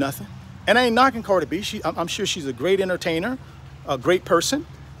send you nothing. And I ain't knocking Cardi B. I'm sure she's a great entertainer, a great person.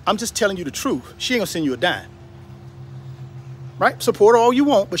 I'm just telling you the truth. She ain't gonna send you a dime. Right? Support her all you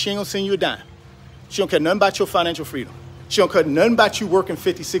want, but she ain't gonna send you a dime. She don't care nothing about your financial freedom. She don't care nothing about you working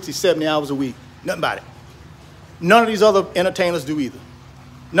 50, 60, 70 hours a week. Nothing about it. None of these other entertainers do either.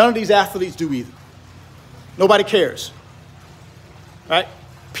 None of these athletes do either. Nobody cares. Right?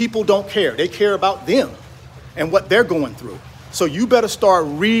 People don't care. They care about them and what they're going through. So you better start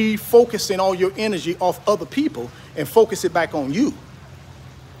refocusing all your energy off other people and focus it back on you.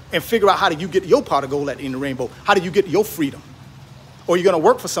 And figure out, how do you get your pot of gold at the end of the rainbow? How do you get your freedom? Or you're going to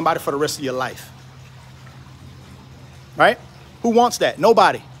work for somebody for the rest of your life. Right? Who wants that?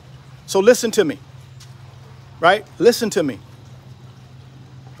 Nobody. So listen to me. Right? Listen to me.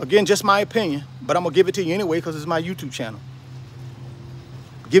 Again, just my opinion, but I'm going to give it to you anyway because it's my YouTube channel.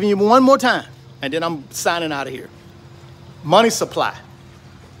 Giving you one more time, and then I'm signing out of here. Money supply.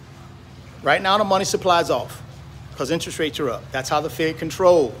 Right now, the money supply is off because interest rates are up. That's how the Fed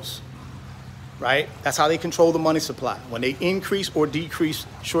controls. Right? That's how they control the money supply. When they increase or decrease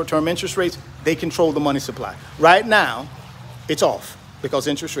short-term interest rates, they control the money supply. Right now, it's off because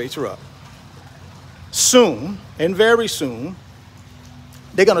interest rates are up. Soon, and very soon,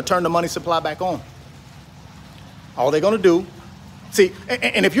 they're going to turn the money supply back on. All they're going to do, see,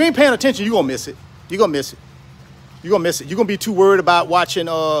 and if you ain't paying attention, you're going to miss it. You're going to miss it. You're going to miss it. You're going to be too worried about watching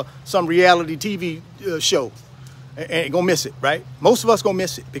some reality TV show. And you're going to miss it, right? Most of us going to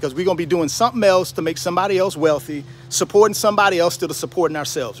miss it because we're going to be doing something else to make somebody else wealthy, supporting somebody else instead of supporting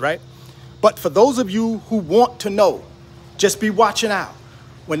ourselves, right? But for those of you who want to know, just be watching out.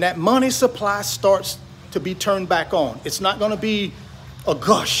 When that money supply starts to be turned back on, it's not going to be a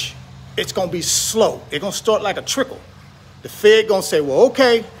gush. It's going to be slow. It's going to start like a trickle. The Fed going to say, well,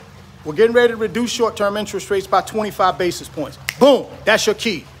 okay, we're getting ready to reduce short-term interest rates by 25 basis points. Boom, that's your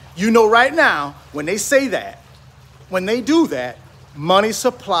key. You know right now, when they say that, when they do that, money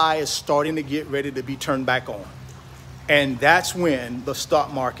supply is starting to get ready to be turned back on. And that's when the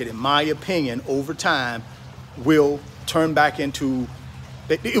stock market, in my opinion, over time will turn back into,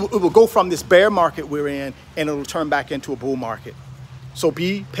 it will go from this bear market we're in and it'll turn back into a bull market. So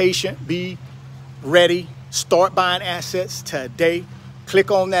be patient, be ready, start buying assets today.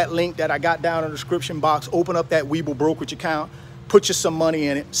 Click on that link that I got down in the description box, open up that Webull brokerage account, put you some money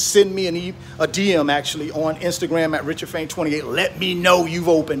in it, send me a DM actually on Instagram at RichardFang28. Let me know you've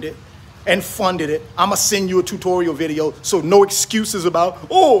opened it and funded it. I'm gonna send you a tutorial video, so no excuses about,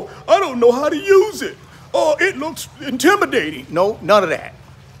 oh, I don't know how to use it. Oh, it looks intimidating. No, none of that.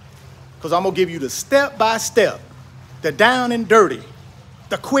 Because I'm gonna give you the step-by-step, the down and dirty,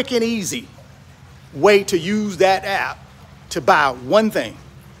 the quick and easy way to use that app to buy one thing,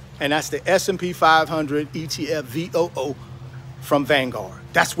 and that's the S&P 500 ETF VOO from Vanguard.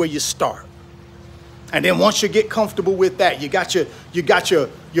 That's where you start. And then once you get comfortable with that, you got your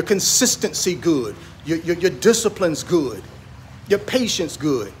consistency good, your discipline's good, your patience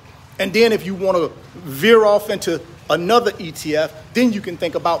good. And then if you want to veer off into another ETF, then you can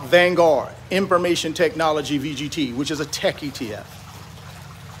think about Vanguard, Information Technology VGT, which is a tech ETF.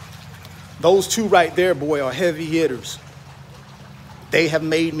 Those two right there, boy, are heavy hitters. They have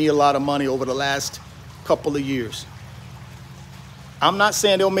made me a lot of money over the last couple of years. I'm not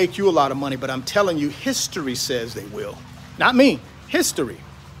saying they'll make you a lot of money, but I'm telling you, history says they will. Not me, history.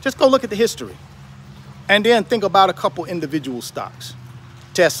 Just go look at the history. And then think about a couple individual stocks.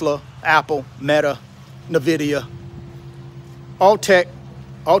 Tesla, Apple, Meta, Nvidia, all tech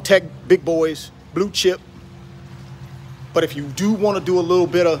big boys, blue chip. But if you do want to do a little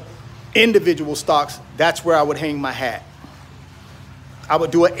bit of individual stocks, that's where I would hang my hat. I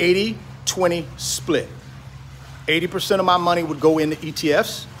would do an 80-20 split. 80% of my money would go into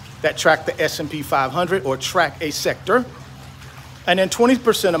ETFs that track the S&P 500 or track a sector. And then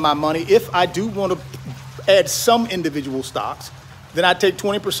 20% of my money, if I do want to add some individual stocks, then I take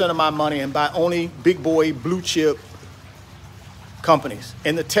 20% of my money and buy only big boy blue chip companies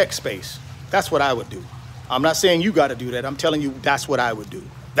in the tech space. That's what I would do. I'm not saying you got to do that. I'm telling you that's what I would do.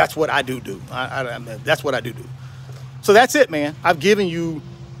 That's what I do. That's what I do. So that's it, man. I've given you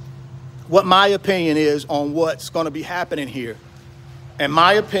what my opinion is on what's going to be happening here. And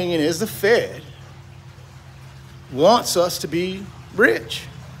my opinion is the Fed wants us to be rich.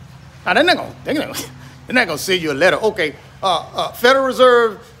 Now, they're not going to send you a letter. Okay, Federal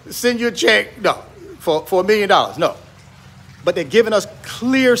Reserve, send you a check. No, for $1 million. No. But they're giving us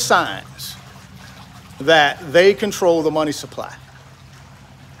clear signs that they control the money supply.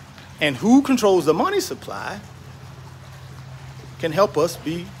 And who controls the money supply can help us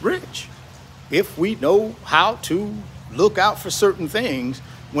be rich if we know how to look out for certain things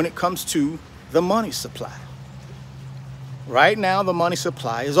when it comes to the money supply. Right now, the money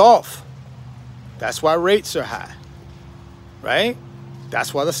supply is off. That's why rates are high, right?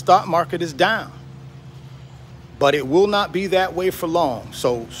 That's why the stock market is down. But it will not be that way for long.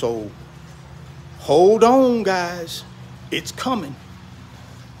 So hold on, guys. It's coming.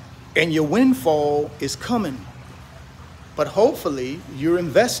 And your windfall is coming. But hopefully you're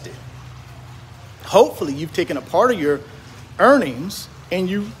invested. Hopefully you've taken a part of your earnings and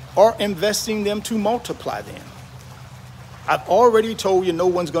you are investing them to multiply them. I've already told you no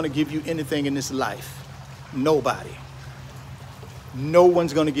one's going to give you anything in this life. Nobody. No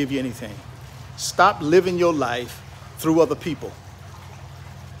one's going to give you anything. Stop living your life through other people.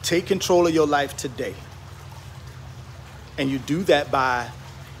 Take control of your life today. And you do that by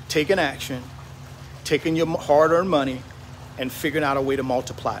taking action, taking your hard-earned money, and figuring out a way to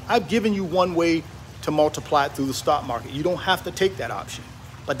multiply it. I've given you one way to multiply it through the stock market. You don't have to take that option,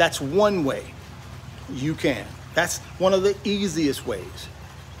 but that's one way you can. That's one of the easiest ways,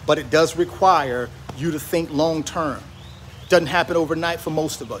 but it does require you to think long-term. Doesn't happen overnight for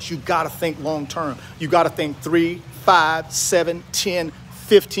most of us. You got to think long-term. You got to think 3, 5, 7, 10,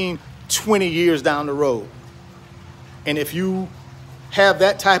 15, 20 years down the road. And if you have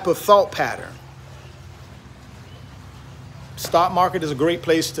that type of thought pattern, stock market is a great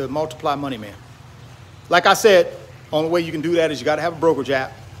place to multiply money, man. Like I said, only way you can do that is you got to have a brokerage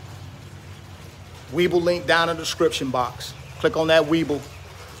app. Webull link down in the description box. Click on that Webull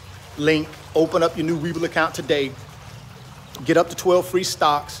link. Open up your new Webull account today. Get up to 12 free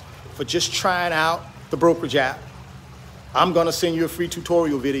stocks for just trying out the brokerage app. I'm going to send you a free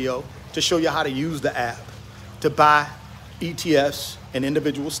tutorial video to show you how to use the app to buy ETFs and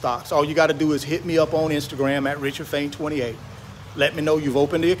individual stocks. All you got to do is hit me up on Instagram at RichardFang28. Let me know you've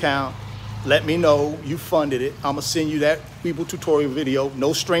opened the account. Let me know you funded it. I'm going to send you that Webull tutorial video.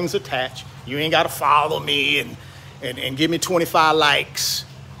 No strings attached. You ain't got to follow me and give me 25 likes.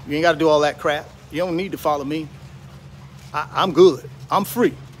 You ain't got to do all that crap. You don't need to follow me. I'm good. I'm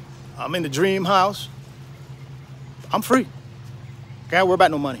free. I'm in the dream house. I'm free. Can't worry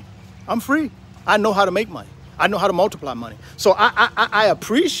about no money. I'm free. I know how to make money. I know how to multiply money. So I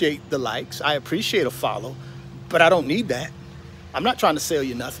appreciate the likes. I appreciate a follow, but I don't need that. I'm not trying to sell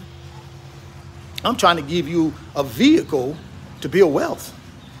you nothing. I'm trying to give you a vehicle to build wealth.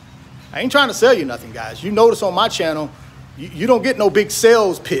 I ain't trying to sell you nothing, guys. You notice on my channel, you don't get no big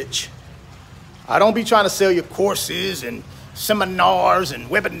sales pitch. I don't be trying to sell you courses and seminars and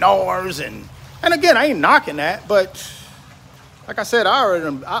webinars. And again, I ain't knocking that, but like I said,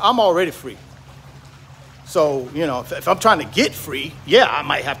 I'm already free. So, you know, if I'm trying to get free, yeah, I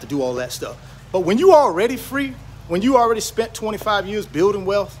might have to do all that stuff. But when you already free, when you already spent 25 years building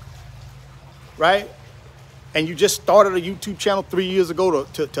wealth, right? And you just started a YouTube channel 3 years ago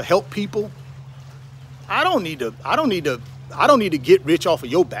to help people, I don't need to get rich off of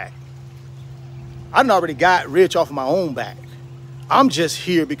your back. I done already got rich off of my own back. I'm just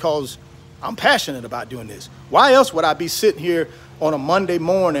here because I'm passionate about doing this. Why else would I be sitting here on a Monday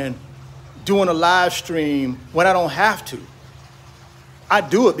morning doing a live stream when I don't have to? I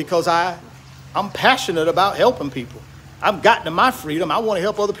do it because I'm passionate about helping people. I've gotten to my freedom. I want to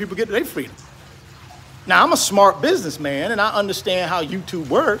help other people get to their freedom. Now, I'm a smart businessman, and I understand how YouTube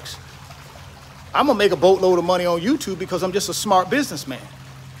works. I'm going to make a boatload of money on YouTube because I'm just a smart businessman,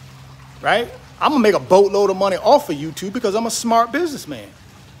 right? I'm going to make a boatload of money off of YouTube because I'm a smart businessman,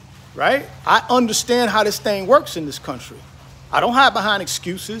 right? I understand how this thing works in this country. I don't hide behind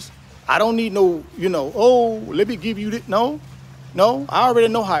excuses. I don't need no, oh, let me give you this. No, I already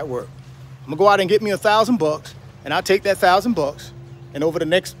know how it works. I'm going to go out and get me $1,000, and I'll take that $1,000, and over the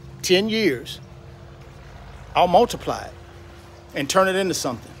next 10 years, I'll multiply it and turn it into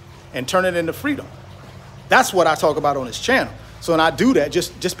something and turn it into freedom. That's what I talk about on this channel. So, and I do that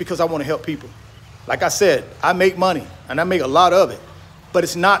just because I want to help people. Like I said, I make money and I make a lot of it, but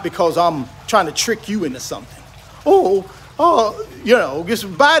it's not because I'm trying to trick you into something. Oh,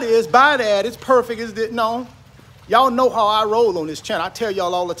 just buy this, buy that. It's perfect. Is it? No, y'all know how I roll on this channel. I tell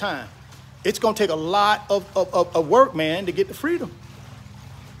y'all all the time, it's going to take a lot of work, man, to get the freedom.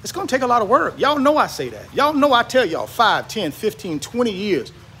 It's going to take a lot of work. Y'all know I say that. Y'all know I tell y'all 5, 10, 15, 20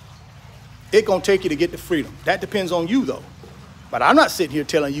 years. It's going to take you to get the freedom. That depends on you, though. But I'm not sitting here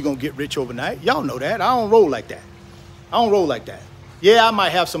telling you going to get rich overnight. Y'all know that. I don't roll like that. I don't roll like that. Yeah, I might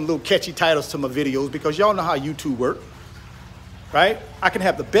have some little catchy titles to my videos because y'all know how YouTube works, right? I can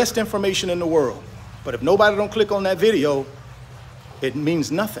have the best information in the world, but if nobody don't click on that video, it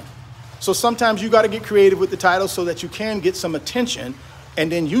means nothing. So sometimes you got to get creative with the titles so that you can get some attention.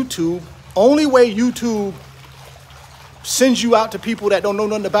 And then YouTube, only way YouTube sends you out to people that don't know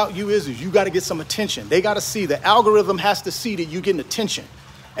nothing about you is you got to get some attention. They got to see, the algorithm has to see that you're getting attention.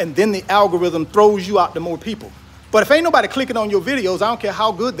 And then the algorithm throws you out to more people. But if ain't nobody clicking on your videos, I don't care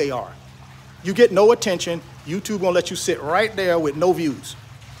how good they are. You get no attention, YouTube gonna let you sit right there with no views.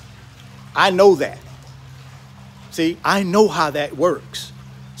 I know that. See, I know how that works.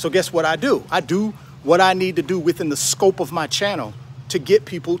 So guess what I do? I do what I need to do within the scope of my channel to get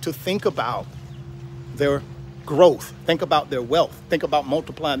people to think about their growth, think about their wealth, think about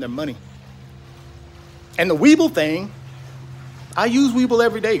multiplying their money. And the Weeble thing, I use Weeble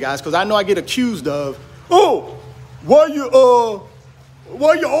every day, guys, because I know I get accused of, oh, why you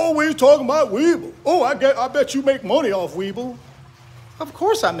always talking about Weeble? Oh, I bet you make money off Weeble. Of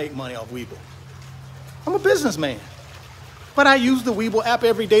course I make money off Weeble. I'm a businessman. But I use the Weeble app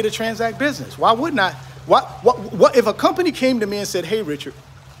every day to transact business. Why wouldn't I? What if a company came to me and said, hey, Richard,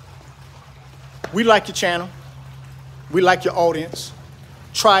 we like your channel. We like your audience.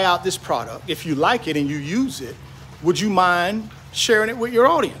 Try out this product. If you like it and you use it, would you mind sharing it with your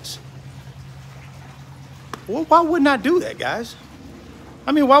audience? Well, why wouldn't I do that, guys?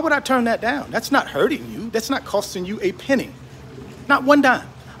 I mean, why would I turn that down? That's not hurting you. That's not costing you a penny. Not one dime.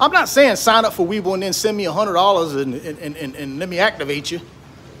 I'm not saying sign up for Weeble and then send me $100 and let me activate you.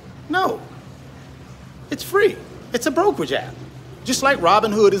 No. It's free. It's a brokerage app. Just like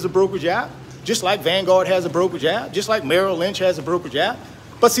Robinhood is a brokerage app. Just like Vanguard has a brokerage app. Just like Merrill Lynch has a brokerage app.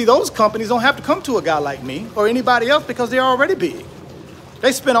 But see, those companies don't have to come to a guy like me or anybody else because they're already big.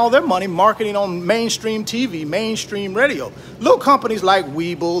 They spend all their money marketing on mainstream TV, mainstream radio. Little companies like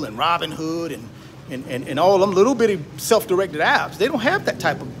Weeble and Robinhood and all them little bitty self-directed apps, they don't have that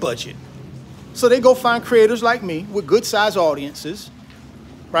type of budget. So they go find creators like me with good sized audiences,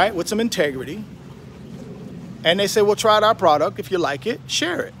 right, with some integrity. And they say, well, try out our product. If you like it,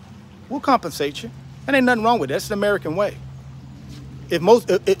 share it. We'll compensate you. And ain't nothing wrong with that. That's the American way. If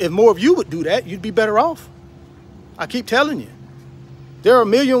more of you would do that, you'd be better off. I keep telling you. There are a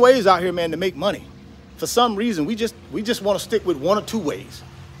million ways out here, man, to make money. For some reason, we just want to stick with one or two ways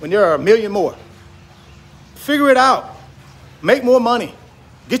when there are a million more. Figure it out. Make more money.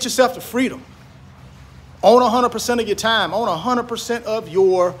 Get yourself to freedom. Own 100% of your time. Own 100% of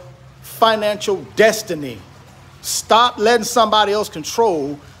your financial destiny. Stop letting somebody else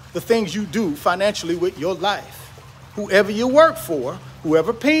control the things you do financially with your life. Whoever you work for,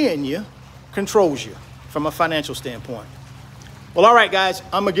 whoever paying you, controls you from a financial standpoint. Well, all right, guys,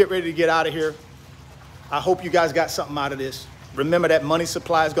 I'm going to get ready to get out of here. I hope you guys got something out of this. Remember that money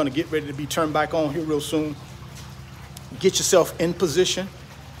supply is going to get ready to be turned back on here real soon. Get yourself in position,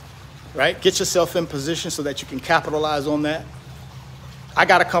 right? Get yourself in position so that you can capitalize on that. I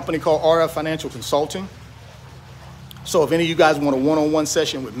got a company called RF Financial Consulting. So if any of you guys want a one-on-one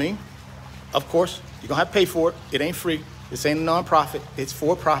session with me, of course, you're going to have to pay for it. It ain't free. This ain't a nonprofit. It's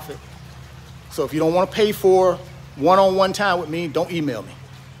for profit. So if you don't want to pay for one-on-one time with me, don't email me,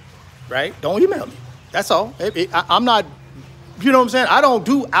 right? Don't email me. That's all. I'm not, you know what I'm saying? I don't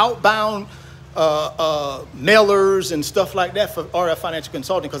do outbound mailers and stuff like that for RF Financial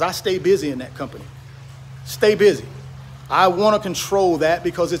Consulting because I stay busy in that company. Stay busy. I want to control that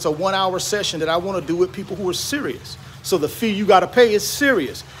because it's a 1-hour session that I want to do with people who are serious. So the fee you got to pay is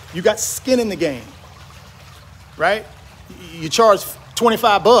serious. You got skin in the game, right? You charge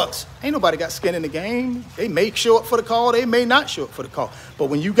 $25. Ain't nobody got skin in the game. They may show up for the call. They may not show up for the call. But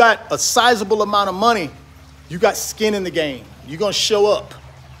when you got a sizable amount of money, you got skin in the game. You're going to show up.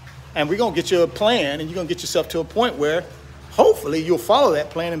 And we're going to get you a plan, and you're going to get yourself to a point where hopefully you'll follow that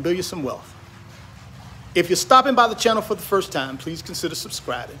plan and build you some wealth. If you're stopping by the channel for the first time, please consider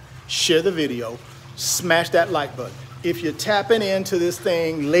subscribing. Share the video. Smash that like button. If you're tapping into this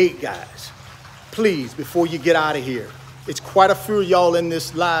thing late, guys, please, before you get out of here, it's quite a few of y'all in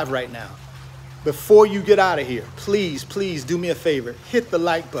this live right now. Before you get out of here, please, please do me a favor. Hit the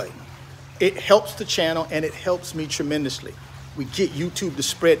like button. It helps the channel, and it helps me tremendously. We get YouTube to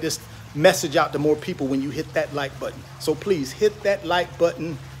spread this message out to more people when you hit that like button. So please hit that like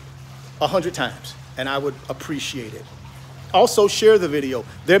button 100 times, and I would appreciate it. Also, share the video.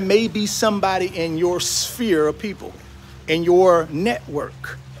 There may be somebody in your sphere of people, in your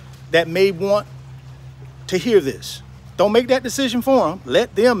network, that may want to hear this. Don't make that decision for them.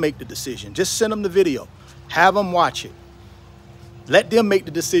 Let them make the decision. Just send them the video. Have them watch it. Let them make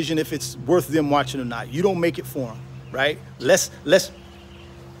the decision if it's worth them watching or not. You don't make it for them, right? Let's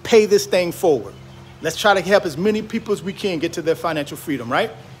pay this thing forward. Let's try to help as many people as we can get to their financial freedom, right?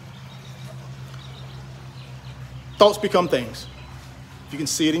 Thoughts become things. You can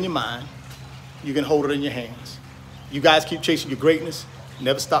see it in your mind. You can hold it in your hands. You guys keep chasing your greatness.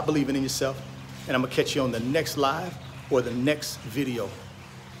 Never stop believing in yourself. And I'm going to catch you on the next live or the next video.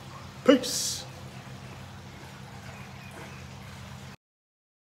 Peace.